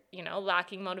they're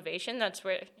lacking motivation, that's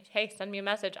where, hey, send me a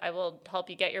message. I will help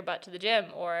you get your butt to the gym.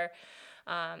 Or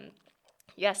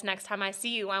yes, next time I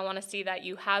see you, I want to see that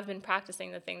you have been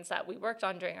practicing the things that we worked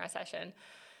on during our session.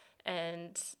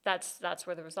 And that's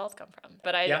where the results come from.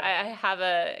 But I have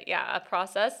a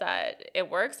process that it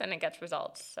works and it gets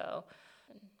results. So,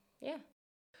 yeah.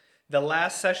 The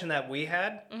last session that we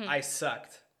had, I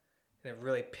sucked. And it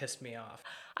really pissed me off.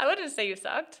 I wouldn't say you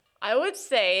sucked. I would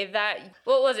say that,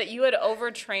 what was it? You had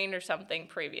overtrained or something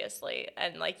previously,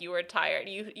 and like you were tired.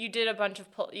 You did a bunch of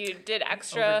you did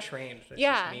extra. Overtrained.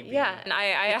 Yeah. And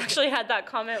I actually had that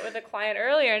comment with a client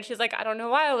earlier, and she's like, I don't know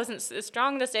why I wasn't as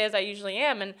strong this day as I usually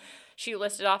am, and she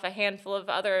listed off a handful of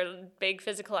other big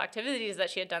physical activities that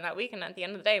she had done that week, and at the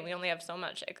end of the day, we only have so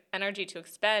much energy to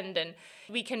expend, and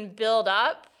we can build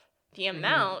up the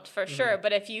amount for sure,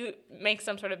 but if you make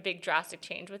some sort of big drastic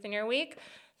change within your week,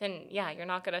 then you're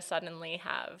not going to suddenly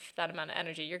have that amount of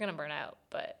energy. You're going to burn out.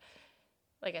 But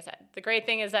like I said, the great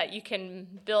thing is that you can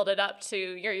build it up to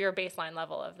your baseline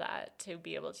level of that to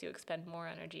be able to expend more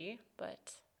energy.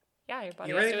 But your body has to adapt to it.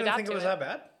 You really didn't think it was that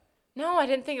bad? No, I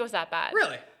didn't think it was that bad.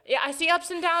 Really? Yeah, I see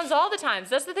ups and downs all the time.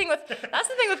 That's the thing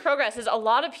with progress, is a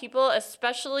lot of people,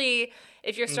 especially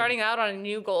if you're starting out on a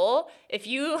new goal, if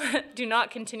you do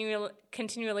not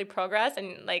continually progress,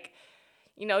 and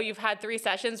you've had 3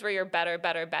 sessions where you're better,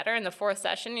 and the 4th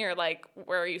session you're like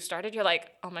where you started, you're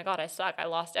like, oh my God, I suck, I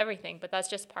lost everything. But that's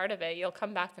just part of it. You'll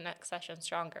come back the next session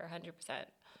stronger, 100%.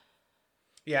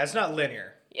 Yeah, it's not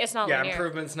linear. It's not linear. Yeah,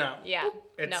 improvement's not. Yeah.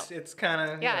 It's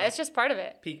kind of... Yeah, it's just part of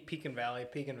it. Peak and valley.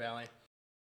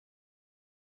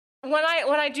 When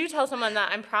I do tell someone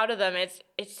that I'm proud of them,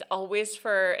 it's always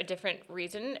for a different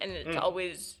reason, and it's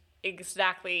always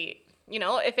exactly,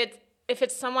 if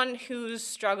it's someone who's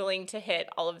struggling to hit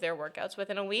all of their workouts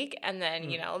within a week, and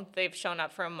then, they've shown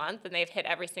up for a month and they've hit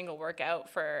every single workout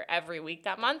for every week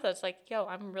that month, that's like, yo,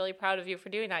 I'm really proud of you for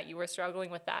doing that. You were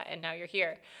struggling with that, and now you're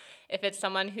here. If it's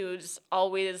someone who's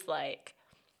always like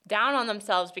down on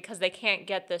themselves because they can't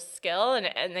get this skill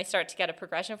and they start to get a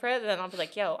progression for it, then I'll be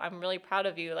like, yo, I'm really proud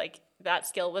of you. Like, that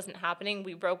skill wasn't happening.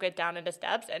 We broke it down into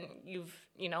steps, and you've,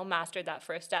 mastered that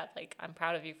first step. Like, I'm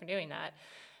proud of you for doing that.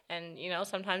 And, you know,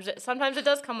 sometimes it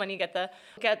does come when you get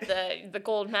the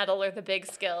gold medal or the big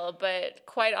skill, but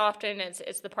quite often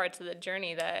it's the parts of the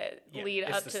journey that lead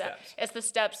up to that. It's the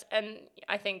steps. And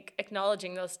I think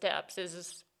acknowledging those steps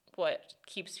is what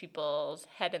keeps people's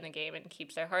head in the game and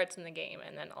keeps their hearts in the game,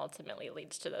 and then ultimately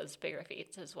leads to those bigger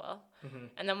feats as well. Mm-hmm.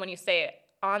 And then when you say it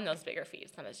on those bigger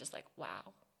feats, then it's just like,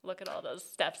 wow, look at all those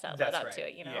steps that led up to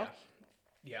it, you know?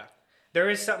 Yeah. There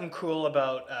is something cool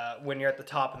about when you're at the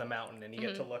top of the mountain and you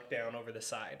get to look down over the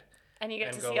side. And you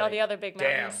get to see all the other big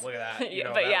mountains. Damn, look at that. You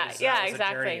know, but that was a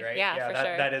exactly. journey, right? Yeah, for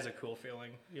sure. That is a cool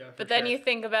feeling. Yeah, but then you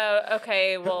think about,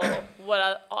 okay, well,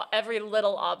 every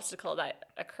little obstacle that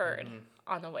occurred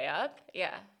on the way up.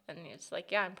 Yeah. And it's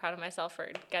like, I'm proud of myself for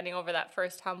getting over that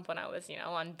first hump when I was, you know,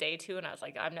 on day 2, and I was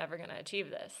like, I'm never going to achieve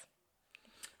this.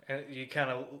 And you kind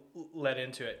of led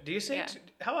into it. Do you say,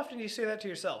 how often do you say that to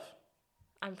yourself?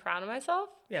 I'm proud of myself?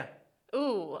 Yeah.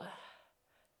 Ooh,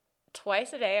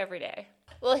 twice a day, every day.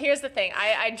 Well, here's the thing.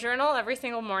 I journal every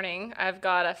single morning. I've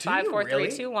got a 5, 4, 3,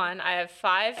 2, 1. I have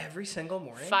 5. Every single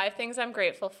morning? 5 things I'm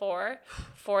grateful for.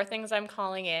 4 things I'm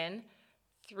calling in.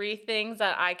 3 things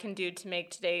that I can do to make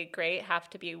today great have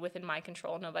to be within my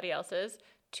control, nobody else's.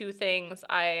 2 things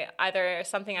either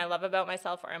something I love about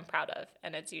myself or I'm proud of.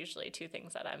 And it's usually 2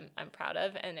 things that I'm proud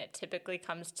of. And it typically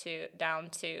comes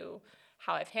down to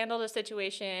how I've handled a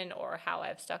situation, or how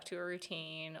I've stuck to a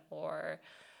routine, or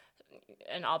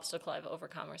an obstacle I've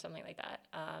overcome, or something like that.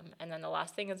 And then the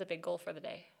last thing is a big goal for the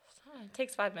day. So it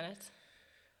takes 5 minutes.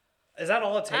 Is that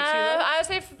all it takes you, though? I would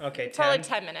say probably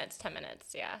 10 minutes. 10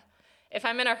 minutes, yeah. If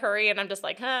I'm in a hurry and I'm just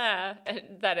like, that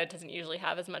it doesn't usually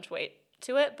have as much weight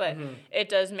to it, but it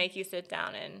does make you sit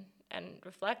down and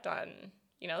reflect on,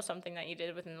 you know, something that you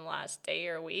did within the last day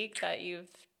or week that you've,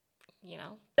 you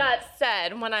know. That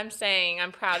said, when I'm saying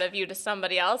I'm proud of you to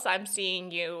somebody else, I'm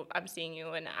seeing you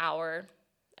an hour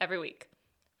every week.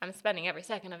 I'm spending every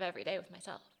second of every day with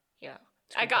myself, you know.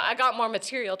 I got more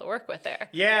material to work with there.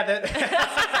 Yeah,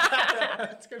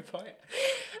 that's a good point.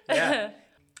 Yeah.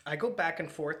 I go back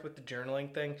and forth with the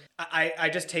journaling thing.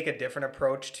 I just take a different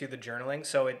approach to the journaling.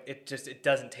 So it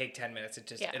doesn't take 10 minutes.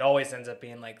 It always ends up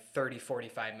being like 30,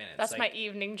 45 minutes. That's like my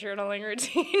evening journaling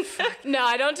routine. No,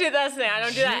 I don't do that thing. I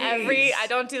don't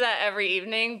do that every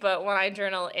evening, but when I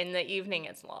journal in the evening,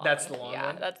 it's long. That's the long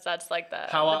one? Yeah, that's like the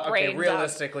brain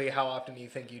realistically, how often do you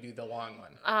think you do the long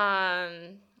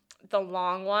one? The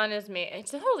long one is it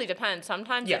totally depends.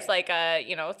 Sometimes it's like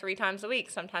 3 times a week.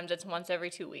 Sometimes it's once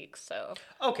every 2 weeks. So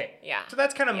okay, yeah. So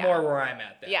that's kind of more where I'm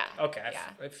at then. Yeah. Okay,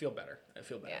 I feel better.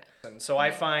 Yeah. And so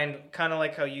I find kind of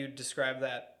like how you describe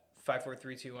that 5, 4,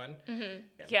 3, 2, 1. Mm-hmm.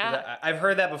 Yeah. I've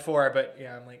heard that before, but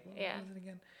I'm like, what is it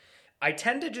again? I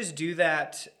tend to just do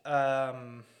that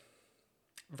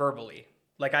verbally.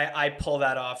 Like I pull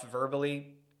that off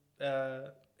verbally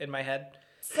in my head.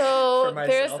 So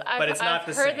I've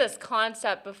heard this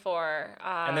concept before.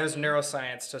 And there's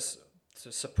neuroscience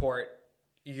to support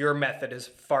your method is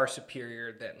far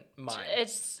superior than mine.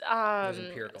 It's there's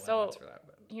empirical evidence for that.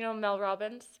 But. You know Mel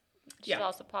Robbins? She's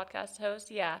also a podcast host.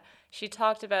 Yeah. She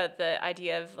talked about the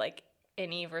idea of like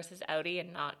innie versus outie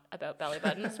and not about belly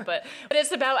buttons, but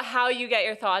it's about how you get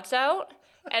your thoughts out.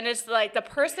 And it's like the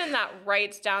person that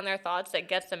writes down their thoughts that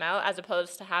gets them out, as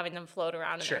opposed to having them float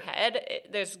around in their head.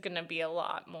 There's going to be a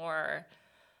lot more,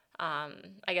 I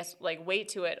guess, like weight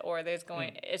to it, or it's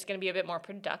going to be a bit more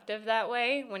productive that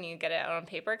way when you get it out on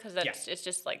paper, because it's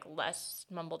just like less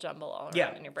mumble jumble all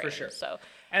around in your brain. For sure. So,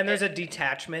 and there's a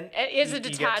detachment. It is a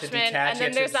detachment, and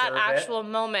then there's that actual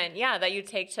moment, that you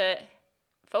take to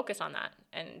focus on that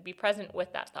and be present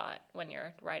with that thought when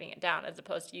you're writing it down, as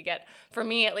opposed to for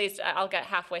me at least, I'll get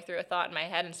halfway through a thought in my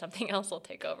head and something else will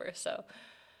take over. So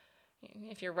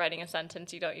if you're writing a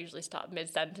sentence, you don't usually stop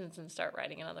mid-sentence and start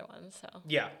writing another one. So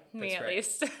yeah, me at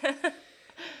least.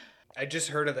 I just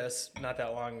heard of this not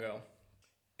that long ago.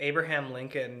 Abraham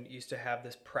Lincoln used to have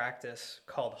this practice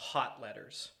called hot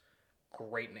letters.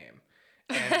 Great name.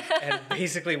 And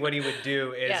basically what he would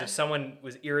do is if someone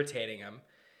was irritating him,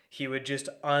 he would just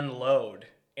unload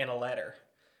in a letter.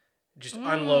 Just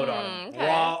unload on him. Okay.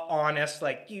 Raw, honest,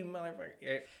 like, you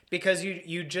motherfucker. Because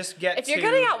you just get If you're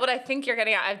getting out what I think you're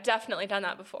getting out, I've definitely done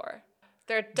that before.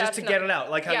 Just to get it out.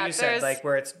 Like how you said, like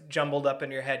where it's jumbled up in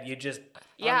your head, you just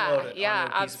unload it. Yeah,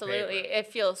 absolutely. It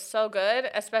feels so good,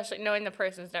 especially knowing the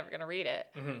person's never going to read it.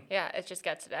 Mm-hmm. Yeah, it just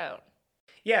gets it out.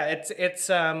 Yeah, it's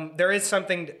there is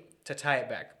something to tie it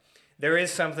back. There is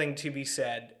something to be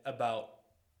said about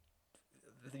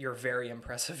your very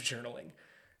impressive journaling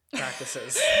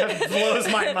practices. It blows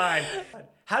my mind.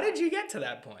 How did you get to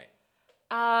that point?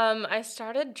 I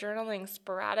started journaling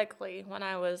sporadically when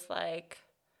I was like,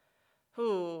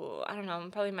 I don't know,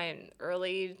 probably my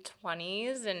early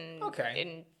 20s and Okay.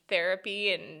 in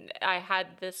therapy. And I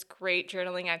had this great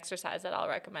journaling exercise that I'll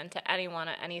recommend to anyone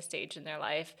at any stage in their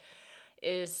life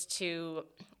is you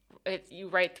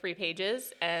write 3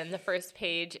 pages, and the first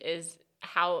page is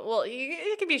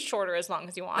it can be shorter as long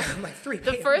as you want. Like 3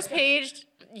 The pages. first page,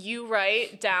 you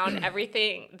write down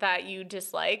everything that you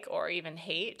dislike or even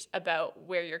hate about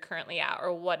where you're currently at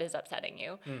or what is upsetting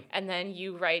you. And then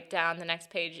you write down, the next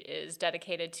page is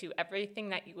dedicated to everything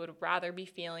that you would rather be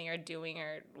feeling or doing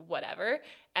or whatever.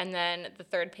 And then the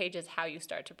third page is how you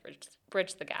start to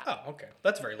bridge the gap. Oh, okay.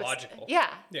 That's very logical. Yeah.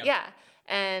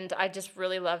 And I just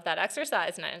really love that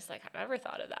exercise. And I was like, I've never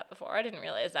thought of that before. I didn't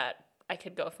realize that I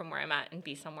could go from where I'm at and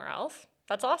be somewhere else.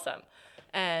 That's awesome.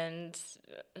 And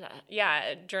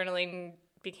journaling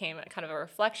became a kind of a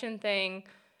reflection thing.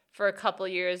 For a couple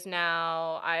years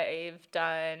now, I've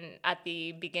done at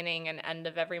the beginning and end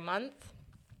of every month.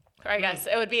 Or I guess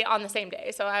it would be on the same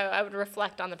day. So I would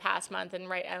reflect on the past month and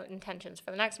write out intentions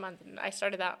for the next month. And I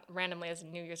started that randomly as a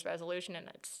New Year's resolution, and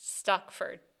it's stuck for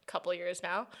a couple years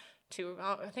now,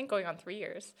 I think going on 3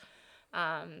 years.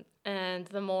 And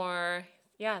the more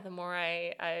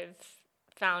I've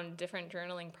found different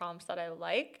journaling prompts that I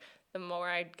like, the more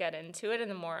I get into it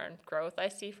and the more growth I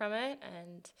see from it.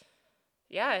 And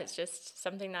yeah, it's just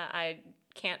something that I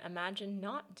can't imagine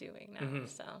not doing now.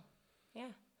 So, yeah.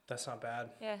 That's not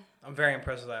bad. Yeah. I'm very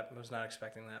impressed with that. I was not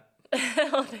expecting that.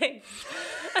 Well, thanks.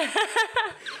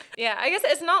 Yeah, I guess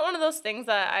it's not one of those things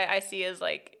that I see as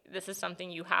like, this is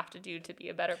something you have to do to be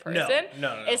a better person.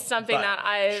 No. It's something but that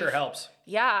I've... Sure helps.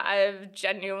 Yeah, I've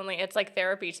genuinely... It's like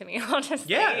therapy to me, honestly.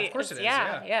 Yeah, of course it is.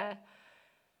 Yeah.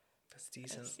 That's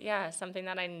decent. Something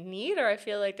that I need, or I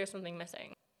feel like there's something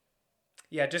missing.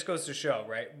 Yeah, it just goes to show,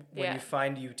 right? When Yeah. you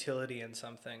find utility in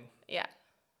something. Yeah.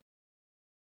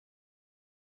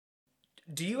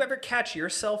 Do you ever catch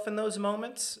yourself in those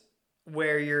moments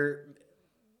where you're...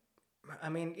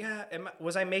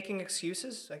 was I making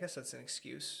excuses? I guess that's an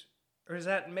excuse. Or is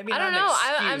that maybe not an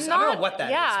excuse? I don't know what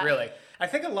that is, really. I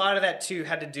think a lot of that, too,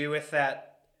 had to do with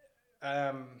that...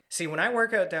 see, when I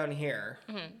work out down here,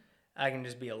 I can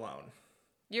just be alone.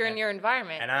 You're in your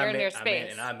environment. You're in your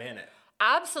space. I'm in it.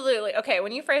 Absolutely. Okay,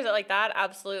 when you phrase it like that,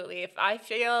 absolutely. If I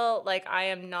feel like I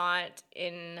am not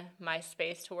in my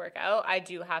space to work out, I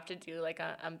do have to do like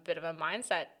a bit of a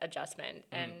mindset adjustment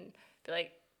and be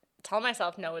like, tell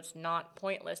myself, no, it's not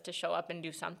pointless to show up and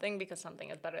do something because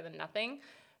something is better than nothing.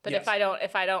 But Yes.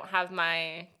 if I don't have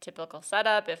my typical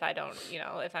setup, if I don't,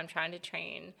 if I'm trying to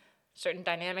train certain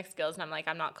dynamic skills and I'm like,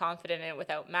 I'm not confident in it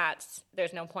without mats,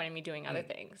 there's no point in me doing other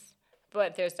things.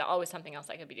 But there's always something else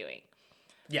I could be doing.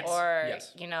 Yes. Or,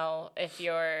 yes. If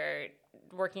you're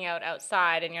working out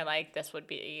outside and you're like, this would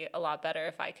be a lot better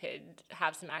if I could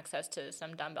have some access to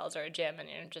some dumbbells or a gym, and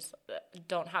you just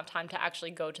don't have time to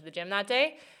actually go to the gym that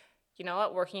day, you know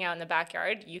what? Working out in the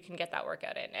backyard, you can get that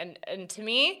workout in. And to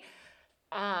me,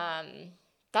 COVID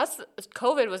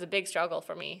was a big struggle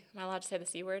for me. Am I allowed to say the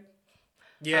C word?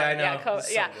 Yeah, I know. Yeah, It's so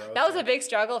gross, that was a big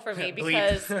struggle for me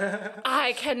because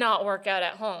I cannot work out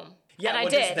at home. Yeah, and well,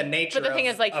 I just did. the nature but the thing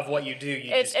is, like, of what you do.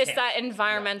 It's that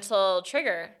environmental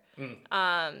trigger.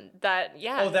 Oh,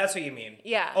 that's what you mean.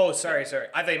 Yeah. Oh, sorry.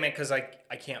 I thought you meant because I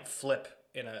can't flip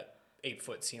in a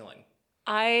 8-foot ceiling.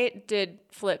 I did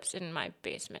flips in my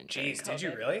basement. Jeez, did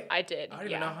you really? I did. I don't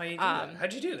even know how you do that.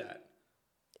 How'd you do that?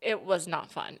 It was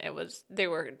not fun. They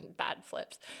were bad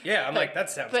flips. Yeah, I'm like,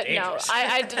 that sounds dangerous. No,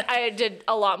 I did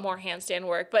a lot more handstand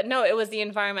work. But no, it was the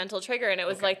environmental trigger, and it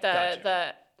was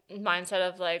the mindset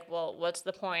of like, well, what's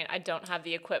the point? I don't have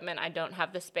the equipment. I don't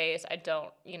have the space. I don't,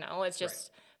 it's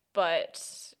just, but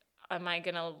am I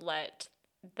going to let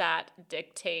that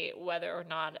dictate whether or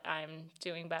not I'm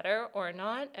doing better or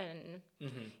not? And,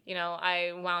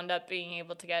 I wound up being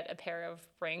able to get a pair of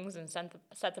rings and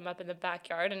set them up in the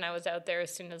backyard. And I was out there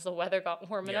as soon as the weather got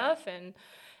warm enough.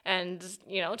 And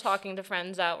talking to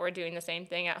friends that were doing the same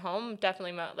thing at home,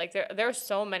 definitely, like, there are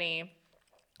so many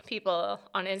people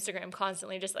on Instagram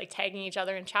constantly just like tagging each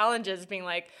other in challenges, being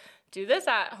like, do this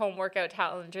at home workout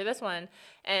challenge or this one.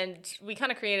 And we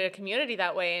kind of created a community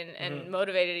that way and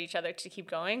motivated each other to keep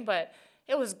going. But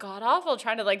it was god awful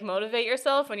trying to like motivate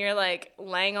yourself when you're like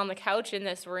laying on the couch in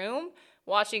this room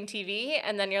watching TV.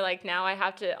 And then you're like, now I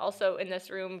have to also in this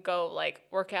room go like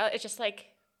work out. It's just like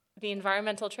the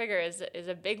environmental trigger is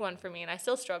a big one for me. And I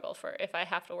still struggle for if I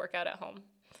have to work out at home.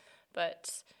 But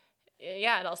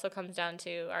yeah, it also comes down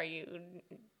to,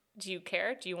 do you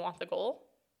care? Do you want the goal?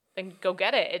 Then go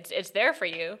get it. It's there for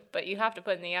you, but you have to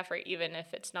put in the effort even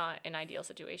if it's not an ideal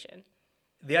situation.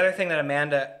 The other thing that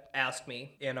Amanda asked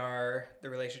me the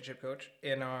relationship coach,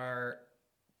 in our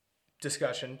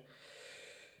discussion,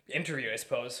 interview, I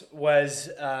suppose, was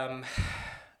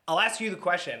I'll ask you the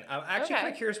question. I'm actually Okay.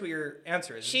 kind of curious what your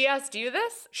answer is. She asked you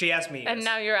this, She asked me and this.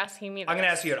 now you're asking me this. I'm going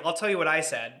to ask you it. I'll tell you what I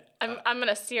said. I'm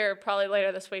gonna see her probably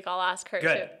later this week. I'll ask her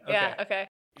Good. too. Okay. Yeah. Okay.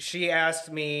 She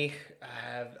asked me,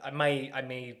 I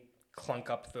may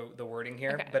clunk up the wording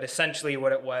here, Okay. but essentially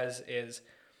what it was is,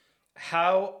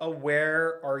 how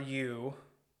aware are you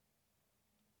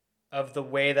of the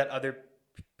way that other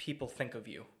people think of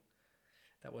you?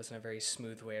 That wasn't a very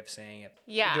smooth way of saying it.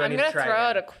 Yeah, Do I I'm need to gonna try throw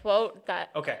out a again? quote that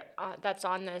Okay. that's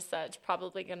on this that's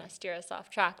probably gonna steer us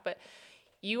off track. But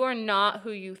you are not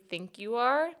who you think you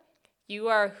are. You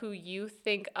are who you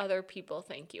think other people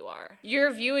think you are.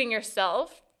 You're viewing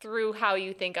yourself through how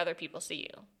you think other people see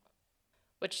you,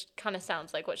 which kind of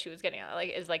sounds like what she was getting at. Like,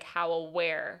 is like, how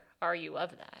aware are you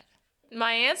of that?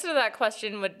 My answer to that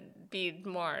question would be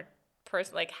more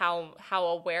personal, like how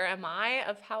aware am I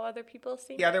of how other people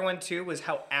see me? The other one too was,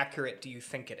 how accurate do you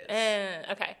think it is?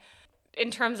 Okay. In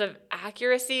terms of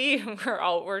accuracy,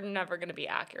 we're never going to be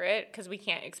accurate because we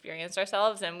can't experience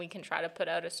ourselves, and we can try to put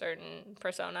out a certain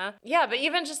persona. Yeah, but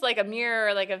even just like a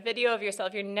mirror, like a video of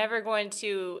yourself, you're never going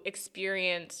to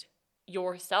experience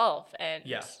yourself and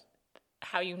Yeah.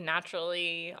 how you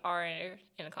naturally are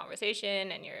in a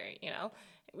conversation, and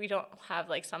we don't have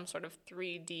like some sort of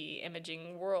 3D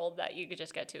imaging world that you could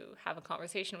just get to have a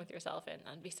conversation with yourself in.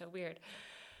 That'd be so weird.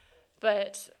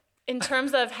 But in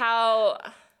terms of how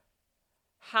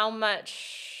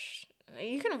much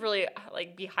you can really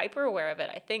like be hyper aware of it,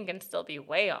 I think, and still be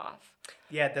way off.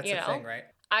 Yeah, that's the thing, right?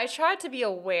 I try to be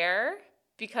aware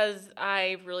because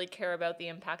I really care about the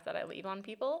impact that I leave on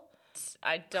people.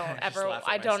 I don't ever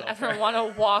want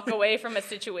to walk away from a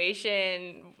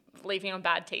situation leaving a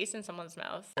bad taste in someone's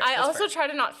mouth. I also try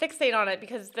to not fixate on it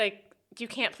because you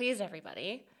can't please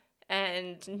everybody.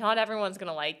 And not everyone's going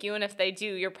to like you. And if they do,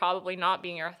 you're probably not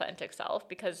being your authentic self,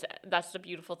 because that's the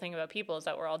beautiful thing about people, is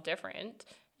that we're all different.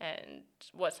 And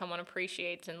what someone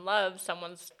appreciates and loves,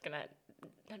 someone's going to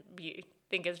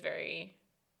think is very,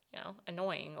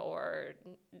 annoying or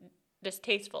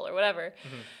distasteful or whatever.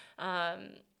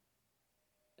 Mm-hmm.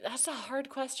 That's a hard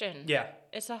question. Yeah.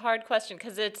 It's a hard question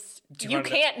because you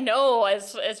can't know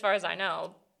as far as I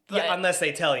know. Yeah, unless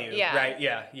they tell you. Yeah. Right?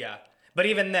 Yeah. But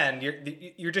even then,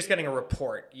 you're just getting a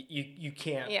report. You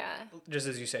can't, just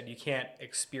as you said, you can't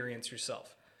experience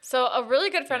yourself. So a really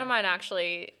good friend of mine,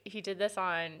 actually, he did this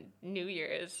on New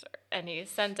Year's, and he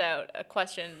sent out a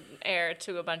questionnaire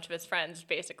to a bunch of his friends,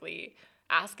 basically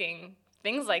asking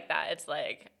things like that. It's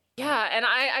like, yeah, and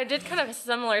I did kind of a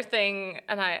similar thing,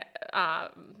 and I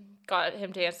got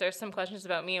him to answer some questions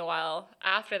about me a while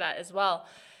after that as well.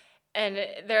 And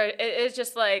it is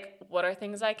just like, what are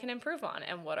things I can improve on,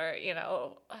 and what are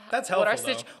that's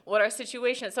helpful. What are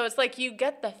situations? So it's like you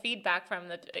get the feedback from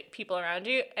the people around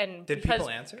you, and did people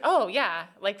answer? Oh yeah,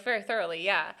 like very thoroughly.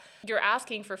 Yeah, you're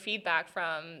asking for feedback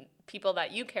from people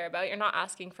that you care about. You're not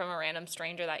asking from a random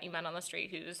stranger that you met on the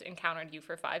street who's encountered you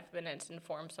for 5 minutes and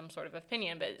formed some sort of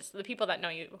opinion. But it's the people that know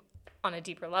you on a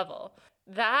deeper level.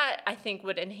 That, I think,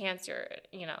 would enhance your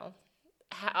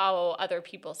how other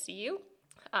people see you.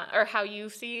 Or how you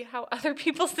see how other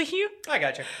people see you. I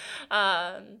gotcha.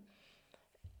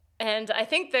 And I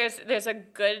think it's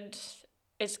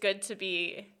good to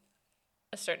be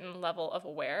a certain level of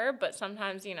aware, but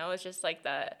sometimes, it's just like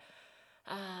the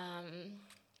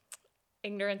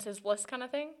ignorance is bliss kind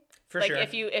of thing. For sure.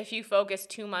 Like if you focus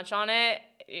too much on it,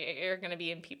 you're going to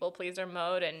be in people pleaser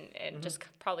mode and mm-hmm. just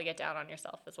probably get down on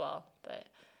yourself as well. But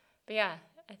yeah,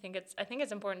 I think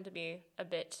it's important to be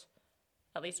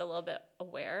at least a little bit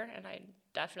aware, and I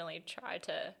definitely try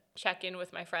to check in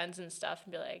with my friends and stuff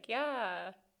and be like,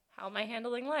 yeah, how am I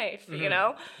handling life, mm-hmm.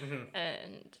 Mm-hmm.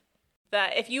 And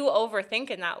that if you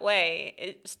overthink in that way,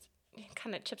 it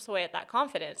kind of chips away at that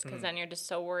confidence, because mm-hmm. then you're just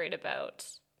so worried about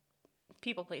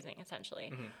people pleasing,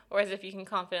 essentially. Mm-hmm. Whereas if you can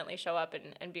confidently show up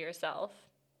and be yourself,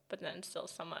 but then still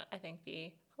somewhat, I think,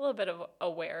 be a little bit of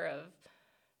aware of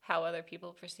how other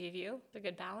people perceive you, it's a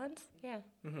good balance. Yeah.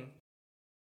 Mm-hmm.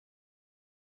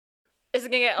 It's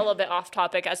going to get a little bit off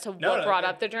topic as to what brought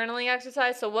up the journaling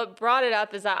exercise. So what brought it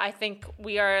up is that I think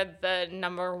we are the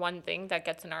number one thing that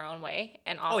gets in our own way.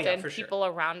 And often people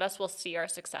around us will see our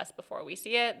success before we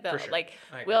see it. Like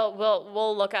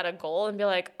we'll look at a goal and be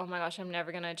like, oh my gosh, I'm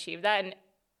never going to achieve that. And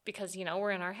because,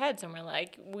 we're in our heads and we're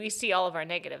like, we see all of our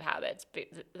negative habits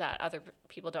that other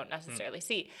people don't necessarily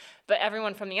see. But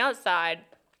everyone from the outside,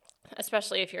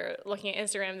 especially if you're looking at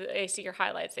Instagram, they see your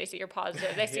highlights, they see your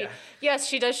positive, they see, yes,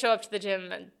 she does show up to the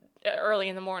gym early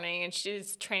in the morning and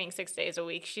she's training 6 days a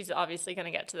week. She's obviously going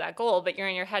to get to that goal, but you're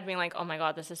in your head being like, oh my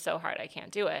God, this is so hard, I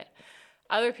can't do it.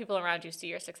 other people around you see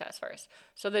your success first.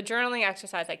 So the journaling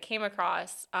exercise I came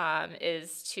across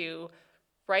is to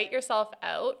write yourself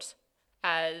out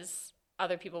as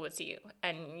other people would see you.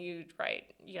 And you'd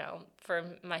write, for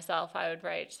myself, I would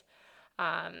write,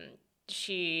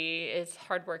 she is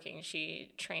hardworking.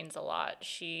 She trains a lot.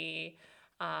 She,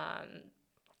 not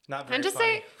very and just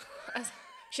funny. say,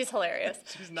 she's hilarious.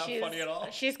 She's not funny at all.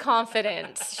 She's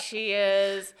confident. She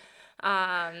is,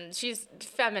 she's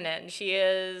feminine. She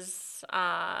is,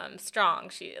 strong.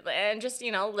 And just,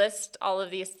 list all of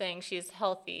these things. She's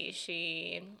healthy.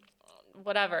 She,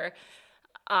 whatever,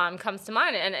 comes to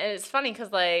mind. And it's funny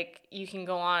because, like, you can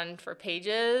go on for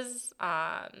pages.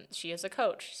 She is a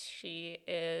coach. She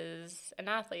is an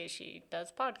athlete. She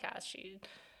does podcasts. She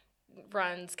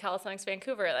runs Calisthenics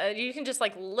Vancouver. You can just,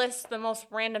 like, list the most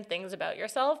random things about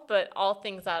yourself, but all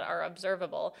things that are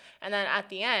observable. And then at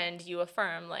the end, you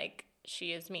affirm, like,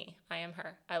 she is me. I am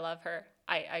her. I love her.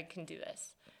 I can do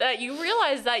this. That you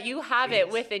realize that you have it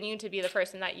within you to be the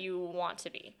person that you want to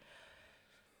be.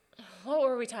 What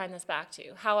were we tying this back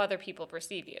to? How other people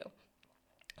perceive you.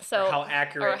 So,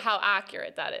 or how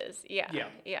accurate that is.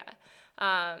 Yeah.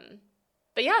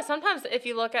 But yeah, sometimes if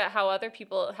you look at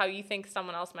how you think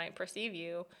someone else might perceive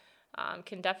you,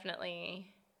 can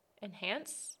definitely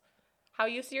enhance how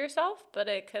you see yourself, but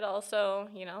it could also,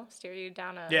 steer you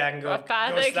down a rough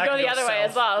path. It could go the other way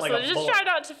as well. So just try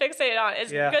not to fixate on.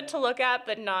 It's good to look at,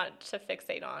 but not to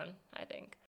fixate on, I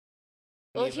think.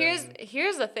 Well, here's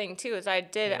the thing too, is I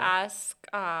did ask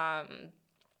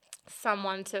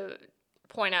someone to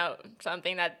point out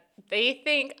something that they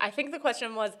think. I think the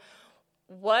question was,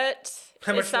 what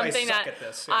is something that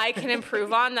I can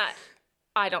improve on that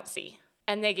I don't see?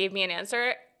 And they gave me an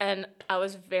answer, and I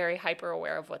was very hyper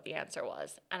aware of what the answer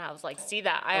was. And I was like, see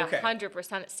that? I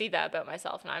 100% see that about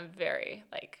myself, and I'm very,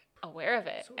 like, aware of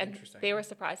it. So and they were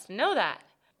surprised to know that.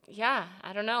 Yeah,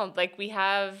 I don't know. Like, we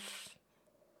have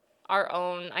our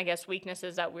own, I guess,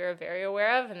 weaknesses that we're very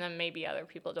aware of, and then maybe other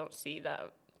people don't see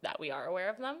that we are aware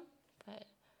of them. But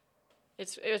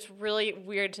it's really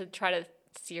weird to try to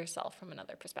see yourself from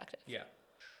another perspective. Yeah.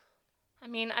 I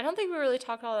mean, I don't think we really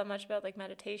talked all that much about, like,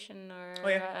 meditation or... Oh,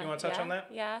 yeah? You want to touch on that?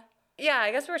 Yeah. Yeah,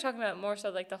 I guess we were talking about more so,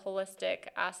 like, the holistic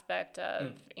aspect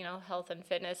of, health and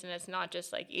fitness, and it's not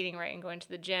just, like, eating right and going to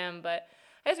the gym, but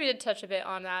I guess we did touch a bit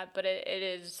on that, but it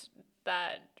is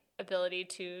that ability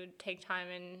to take time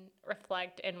and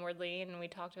reflect inwardly, and we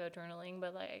talked about journaling,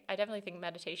 but, like, I definitely think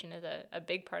meditation is a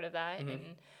big part of that.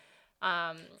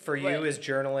 And for you, is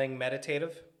journaling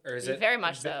meditative, or is it very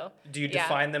much so? Do you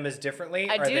define them as differently?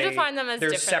 I do define them as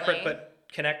differently. They're separate but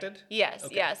connected? Yes.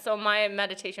 Okay. Yeah. So my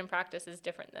meditation practice is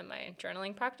different than my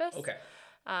journaling practice. Okay.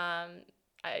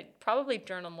 I probably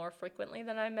journal more frequently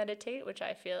than I meditate, which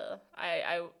I feel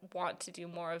I want to do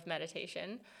more of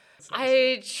meditation.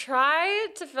 I try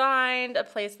to find a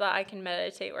place that I can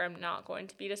meditate where I'm not going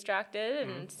to be distracted,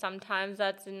 and sometimes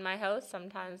that's in my house,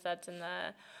 sometimes that's in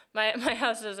my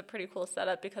house is a pretty cool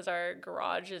setup because our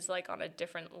garage is, like, on a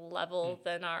different level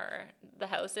than the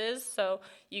house is, so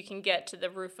you can get to the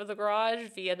roof of the garage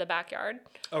via the backyard.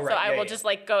 Oh, right. So I will just,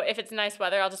 like, go, if it's nice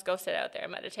weather, I'll just go sit out there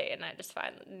and meditate, and I just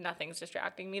find nothing's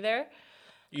distracting me there.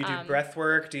 You do breath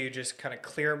work? Do you just kind of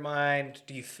clear mind?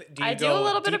 Do you I do a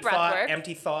little bit of breath work.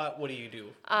 Empty thought? What do you do?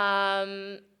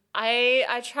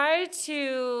 I try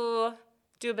to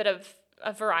do a bit of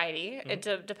a variety.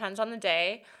 It depends on the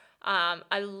day.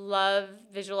 I love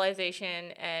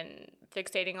visualization and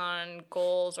fixating on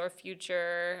goals or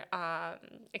future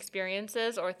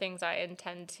experiences or things I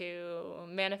intend to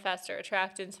manifest or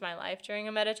attract into my life during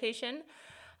a meditation.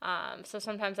 So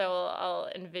sometimes I'll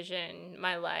envision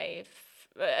my life,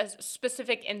 a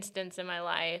specific instance in my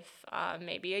life,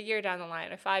 maybe a year down the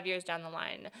line or 5 years down the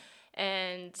line.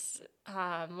 And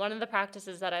one of the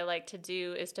practices that I like to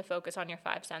do is to focus on your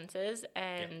 5 senses.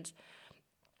 And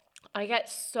I get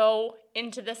so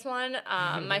into this one.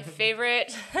 My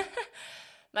favorite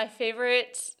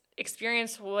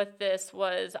experience with this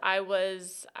was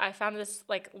I found this,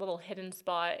 like, little hidden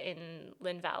spot in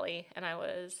Lynn Valley, and I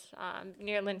was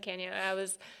near Lynn Canyon. I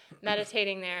was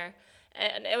meditating there.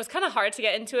 And it was kind of hard to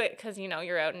get into it because,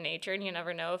 you're out in nature and you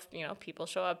never know if, people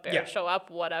show up, bears show up,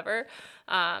 whatever.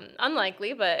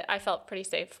 Unlikely, but I felt pretty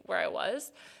safe where I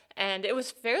was. And it was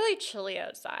fairly chilly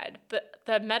outside. But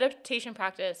the meditation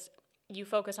practice, you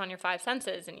focus on your 5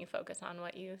 senses and you focus on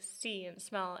what you see and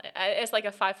smell. It's like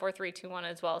a 5, 4, 3, 2, 1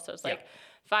 as well. So it's like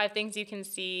 5 things you can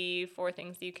see, 4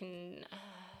 things you can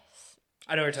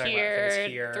I know what you're talking about.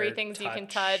 Hear, 3 things touch, you can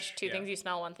touch, 2 things you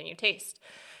smell, 1 thing you taste.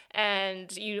 And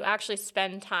you actually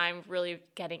spend time really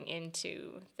getting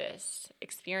into this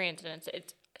experience, and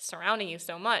it's surrounding you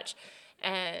so much.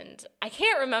 And I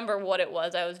can't remember what it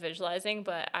was I was visualizing,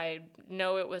 but I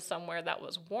know it was somewhere that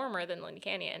was warmer than Lynn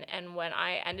Canyon. And when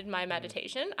I ended my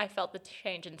meditation, I felt the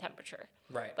change in temperature.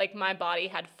 Right. Like my body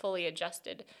had fully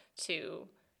adjusted to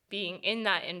being in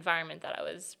that environment that I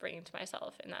was bringing to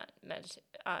myself in that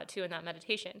in that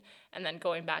meditation. And then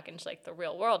going back into like the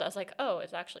real world, I was like, oh,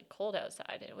 it's actually cold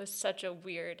outside. It was such a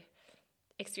weird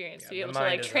experience to be able to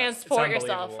like transport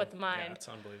yourself with the mind. Yeah, it's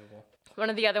unbelievable. One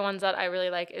of the other ones that I really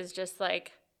like is just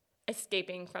like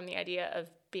escaping from the idea of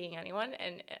being anyone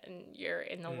and you're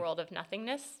in the world of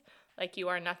nothingness. Like you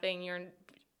are nothing,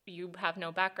 you have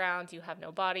no background, you have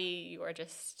no body, you are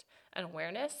just an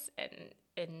awareness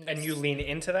and you lean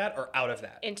into that or out of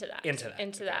that? Into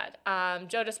that.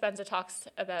 Joe Dispenza talks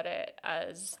about it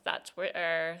as that's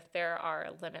where there are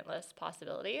limitless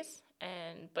possibilities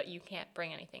but you can't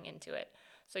bring anything into it.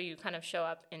 So you kind of show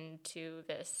up into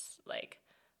this like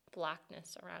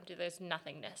blackness around you. There's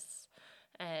nothingness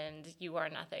and you are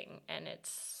nothing. And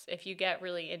it's, if you get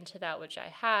really into that, which I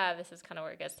have, this is kind of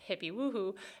where it gets hippie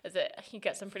woohoo, is that you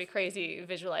get some pretty crazy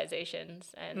visualizations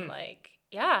and like,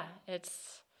 yeah,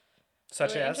 it's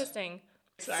such really as interesting.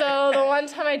 So the one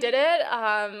time I did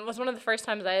it was one of the first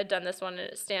times I had done this one, and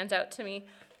it stands out to me.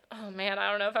 Oh man, I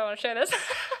don't know if I want to share this.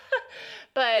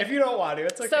 But if you don't want to,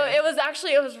 it's okay. So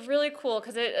it was really cool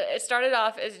because it started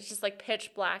off as just like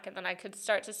pitch black, and then I could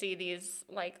start to see these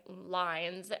like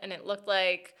lines, and it looked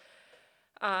like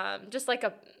just like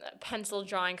a pencil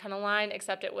drawing kind of line,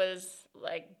 except it was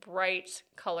like bright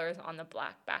colors on the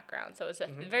black background. So it was a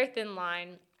very thin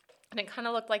line, and it kind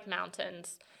of looked like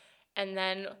mountains. And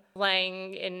then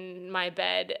laying in my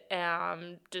bed,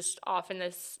 just off in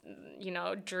this,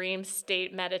 dream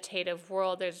state, meditative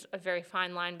world, there's a very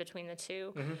fine line between the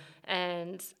two.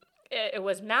 And it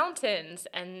was mountains,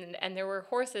 and there were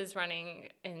horses running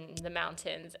in the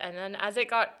mountains. And then as it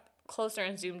got closer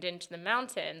and zoomed into the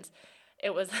mountains,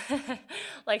 it was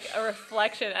like a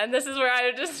reflection. And this is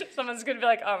where someone's going to be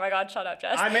like, oh my God, shut up,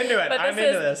 Jess. I'm into it. But I'm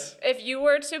into this. If you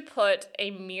were to put a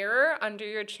mirror under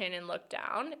your chin and look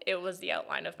down, it was the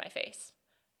outline of my face.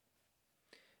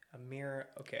 A mirror,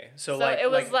 okay. So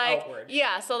it was like outward.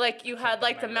 Yeah, so like you had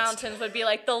like the mountains would be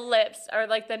like the lips or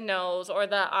like the nose or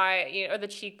the eye, or the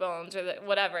cheekbones or the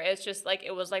whatever. It's just like,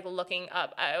 it was like looking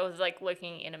up. I was like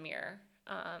looking in a mirror.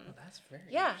 That's very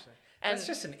interesting. And that's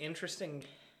just an interesting...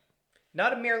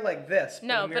 Not a mirror like this.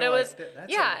 No, but it was,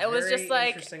 it was just like,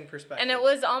 interesting perspective. And it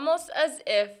was almost as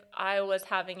if I was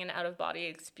having an out-of-body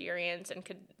experience and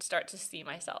could start to see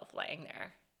myself laying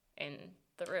there in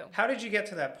the room. How did you get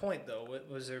to that point, though?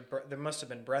 Was there must have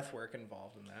been breath work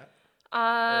involved in that?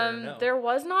 No? There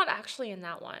was not actually in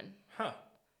that one. Huh.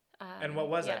 And what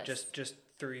was that? Just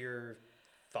through your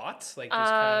thoughts? Like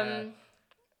just kind of...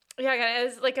 Yeah, it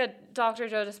was like a Dr.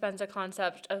 Joe Dispenza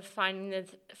concept of finding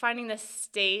the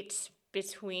state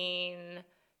between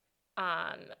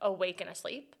awake and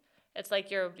asleep. It's like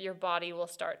your body will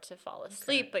start to fall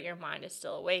asleep, but your mind is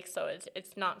still awake. So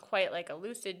it's not quite like a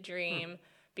lucid dream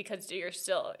because you're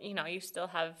still, you still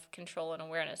have control and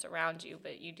awareness around you,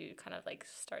 but you do kind of like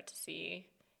start to see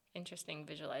interesting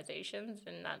visualizations,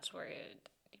 and that's where it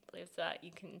believes that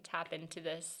you can tap into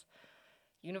this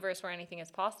universe where anything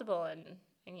is possible and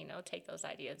take those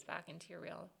ideas back into your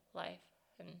real life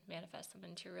and manifest them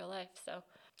into your real life. So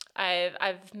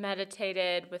I've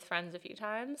meditated with friends a few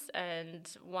times, and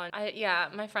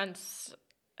my friends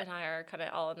and I are kind of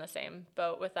all in the same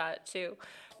boat with that too.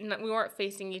 We weren't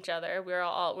facing each other. We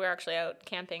were actually out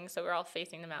camping, so we were all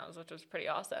facing the mountains, which was pretty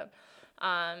awesome.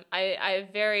 I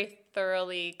very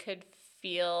thoroughly could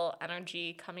feel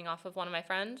energy coming off of one of my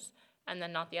friends, and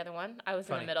then not the other one. I was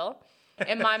in the middle.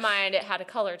 In my mind, it had a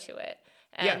color to it.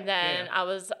 And then I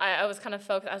was kind of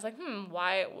focused. I was like,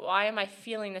 why am I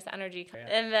feeling this energy? Yeah.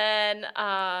 And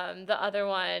then the other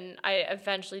one, I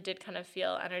eventually did kind of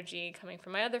feel energy coming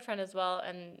from my other friend as well,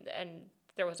 and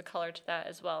there was a color to that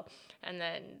as well. And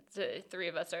then the three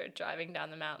of us are driving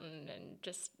down the mountain and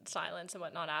just silence and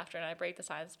whatnot after, and I break the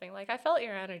silence being like, I felt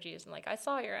your energies, and like, I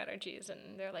saw your energies,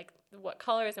 and they're like, what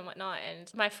colors and whatnot.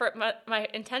 And my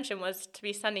intention was to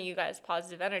be sending you guys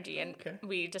positive energy, and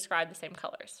we described the same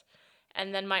colors.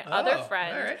 And then my other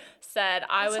friend said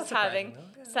I was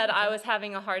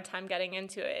having a hard time getting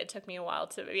into it. It took me a while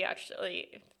to actually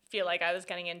feel like I was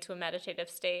getting into a meditative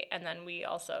state. And then we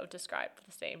also described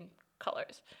the same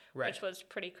colors, which was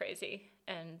pretty crazy.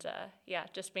 And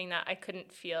just being that I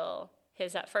couldn't feel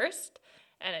his at first,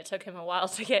 and it took him a while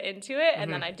to get into it.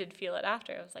 And then I did feel it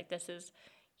after. I was like, this is,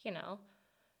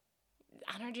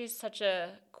 energy is such a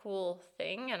cool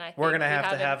thing, and I think we're gonna have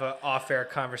to have an off-air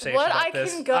conversation what about I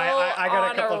this. Can go I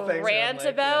got on a couple a things rant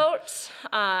about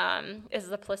is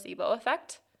the placebo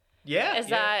effect. Yeah. Is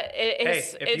that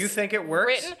if you think it works,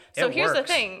 written. So here's the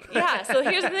thing. Yeah. So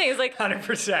here's the thing. Is like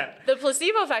 100%. the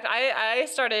placebo effect. I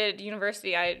started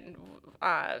university.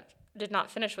 I did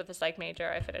not finish with a psych major.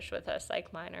 I finished with a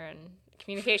psych minor and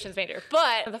communications major.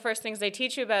 But the first things they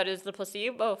teach you about is the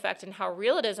placebo effect and how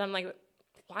real it is. I'm like,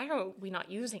 why are we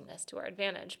not using this to our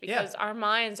advantage? Because our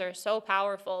minds are so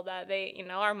powerful that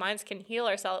our minds can heal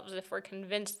ourselves if we're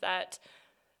convinced that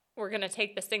we're going to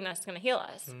take this thing that's going to heal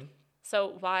us. Mm-hmm.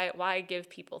 So why give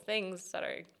people things that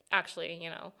are actually,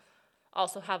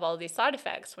 also have all these side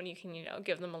effects when you can,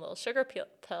 give them a little sugar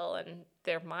pill and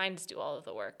their minds do all of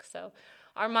the work. So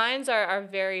our minds are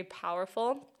very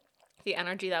powerful. The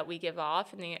energy that we give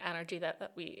off and the energy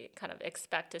that we kind of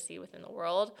expect to see within the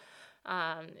world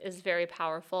is very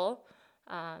powerful.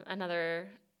 Another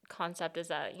concept is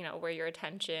that, where your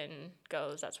attention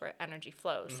goes, that's where energy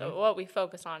flows. Mm-hmm. So what we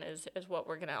focus on is what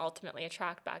we're going to ultimately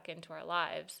attract back into our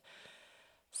lives.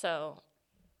 So,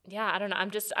 yeah, I don't know.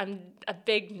 I'm a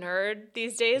big nerd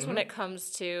these days when it comes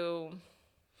to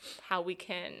how we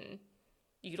can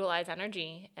utilize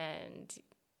energy. And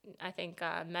I think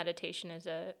meditation is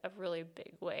a really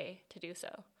big way to do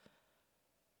so.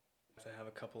 To have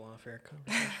a couple off-air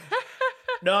conversations.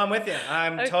 No, I'm with you.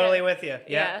 I'm totally with you.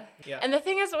 Yeah. And the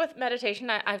thing is with meditation,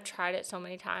 I've tried it so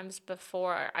many times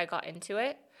before I got into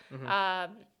it.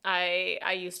 Mm-hmm.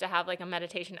 I used to have like a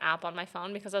meditation app on my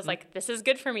phone because I was like, this is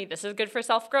good for me. This is good for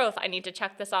self-growth. I need to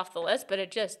check this off the list, but it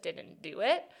just didn't do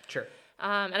it. Sure.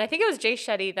 And I think it was Jay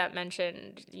Shetty that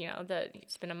mentioned, that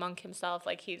he's been a monk himself.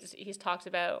 Like he's talked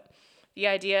about the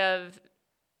idea of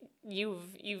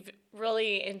you've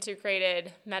really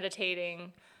integrated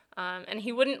meditating. And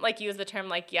he wouldn't like use the term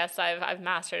like, yes, I've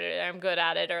mastered it, I'm good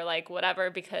at it, or like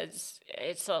whatever, because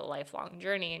it's a lifelong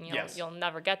journey and you'll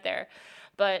never get there.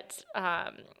 But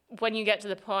when you get to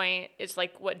the point, it's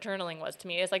like what journaling was to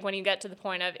me. It's like when you get to the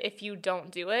point of if you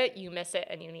don't do it, you miss it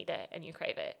and you need it and you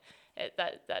crave it.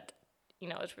 That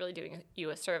it's really doing you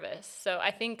a service. So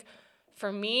I think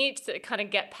for me to kind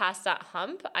of get past that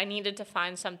hump, I needed to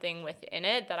find something within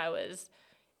it that I was,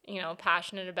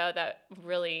 passionate about that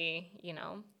really,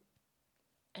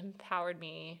 empowered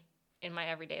me in my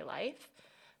everyday life.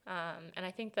 And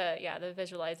I think the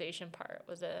visualization part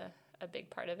was a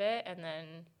big part of it. And then,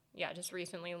 just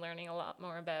recently learning a lot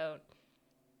more about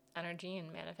energy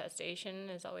and manifestation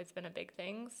has always been a big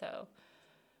thing. So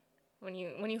when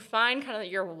you find kind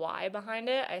of your why behind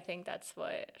it, I think that's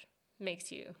what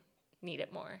makes you need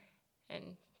it more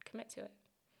and commit to it.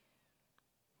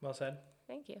 Well said.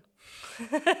 Thank you.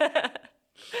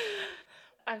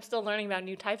 I'm still learning about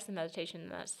new types of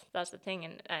meditation. That's the thing,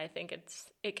 and I think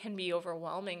it can be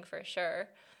overwhelming for sure.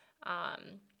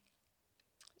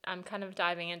 I'm kind of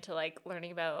diving into like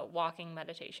learning about walking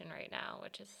meditation right now,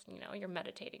 which is you're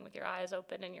meditating with your eyes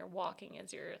open and you're walking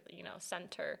as your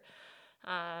center.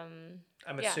 I'm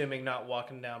assuming not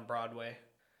walking down Broadway.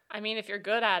 I mean, if you're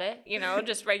good at it,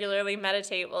 just regularly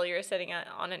meditate while you're sitting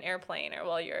on an airplane or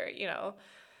while you're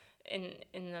in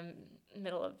the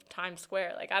middle of Times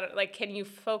Square. Like, can you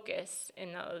focus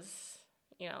in those,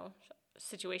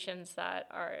 situations that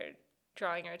are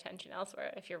drawing your attention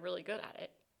elsewhere if you're really good at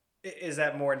it? Is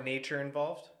that more nature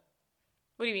involved?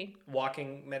 What do you mean?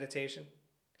 Walking meditation?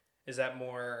 Is that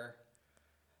more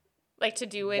like to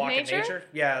do in nature?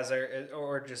 Yeah,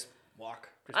 or just walk?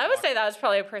 I would say that was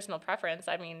probably a personal preference.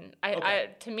 I mean,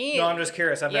 to me... No, I'm just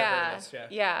curious. I've never heard of this.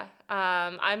 Yeah.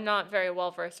 I'm not very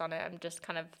well versed on it. I'm just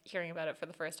kind of hearing about it for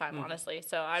the first time, honestly.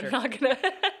 So I'm not going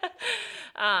to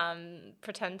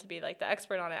pretend to be like the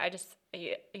expert on it. I just,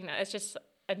 it's just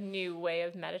a new way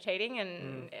of meditating.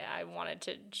 And I wanted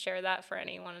to share that for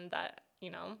anyone that,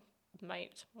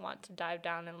 might want to dive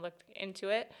down and look into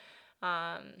it.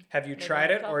 Have you tried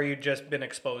it, or you just been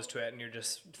exposed to it and you're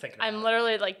just thinking about I'm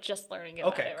literally like just learning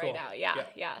about it cool. right now.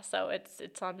 Yeah. So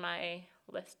it's on my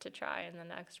list to try in the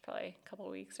next probably couple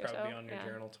of weeks or so. Probably on your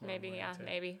journal tomorrow.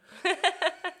 Maybe. I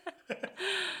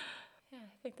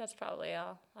think that's probably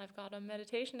all I've got on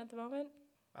meditation at the moment.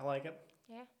 I like it.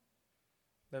 Yeah.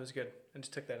 That was good. I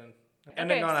just took that in.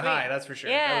 Ending on a high, that's for sure.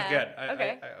 Yeah. That was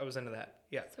good. I was into that.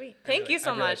 Yeah. Sweet. Thank you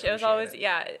so much. It was always,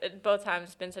 both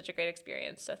times been such a great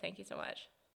experience. So thank you so much.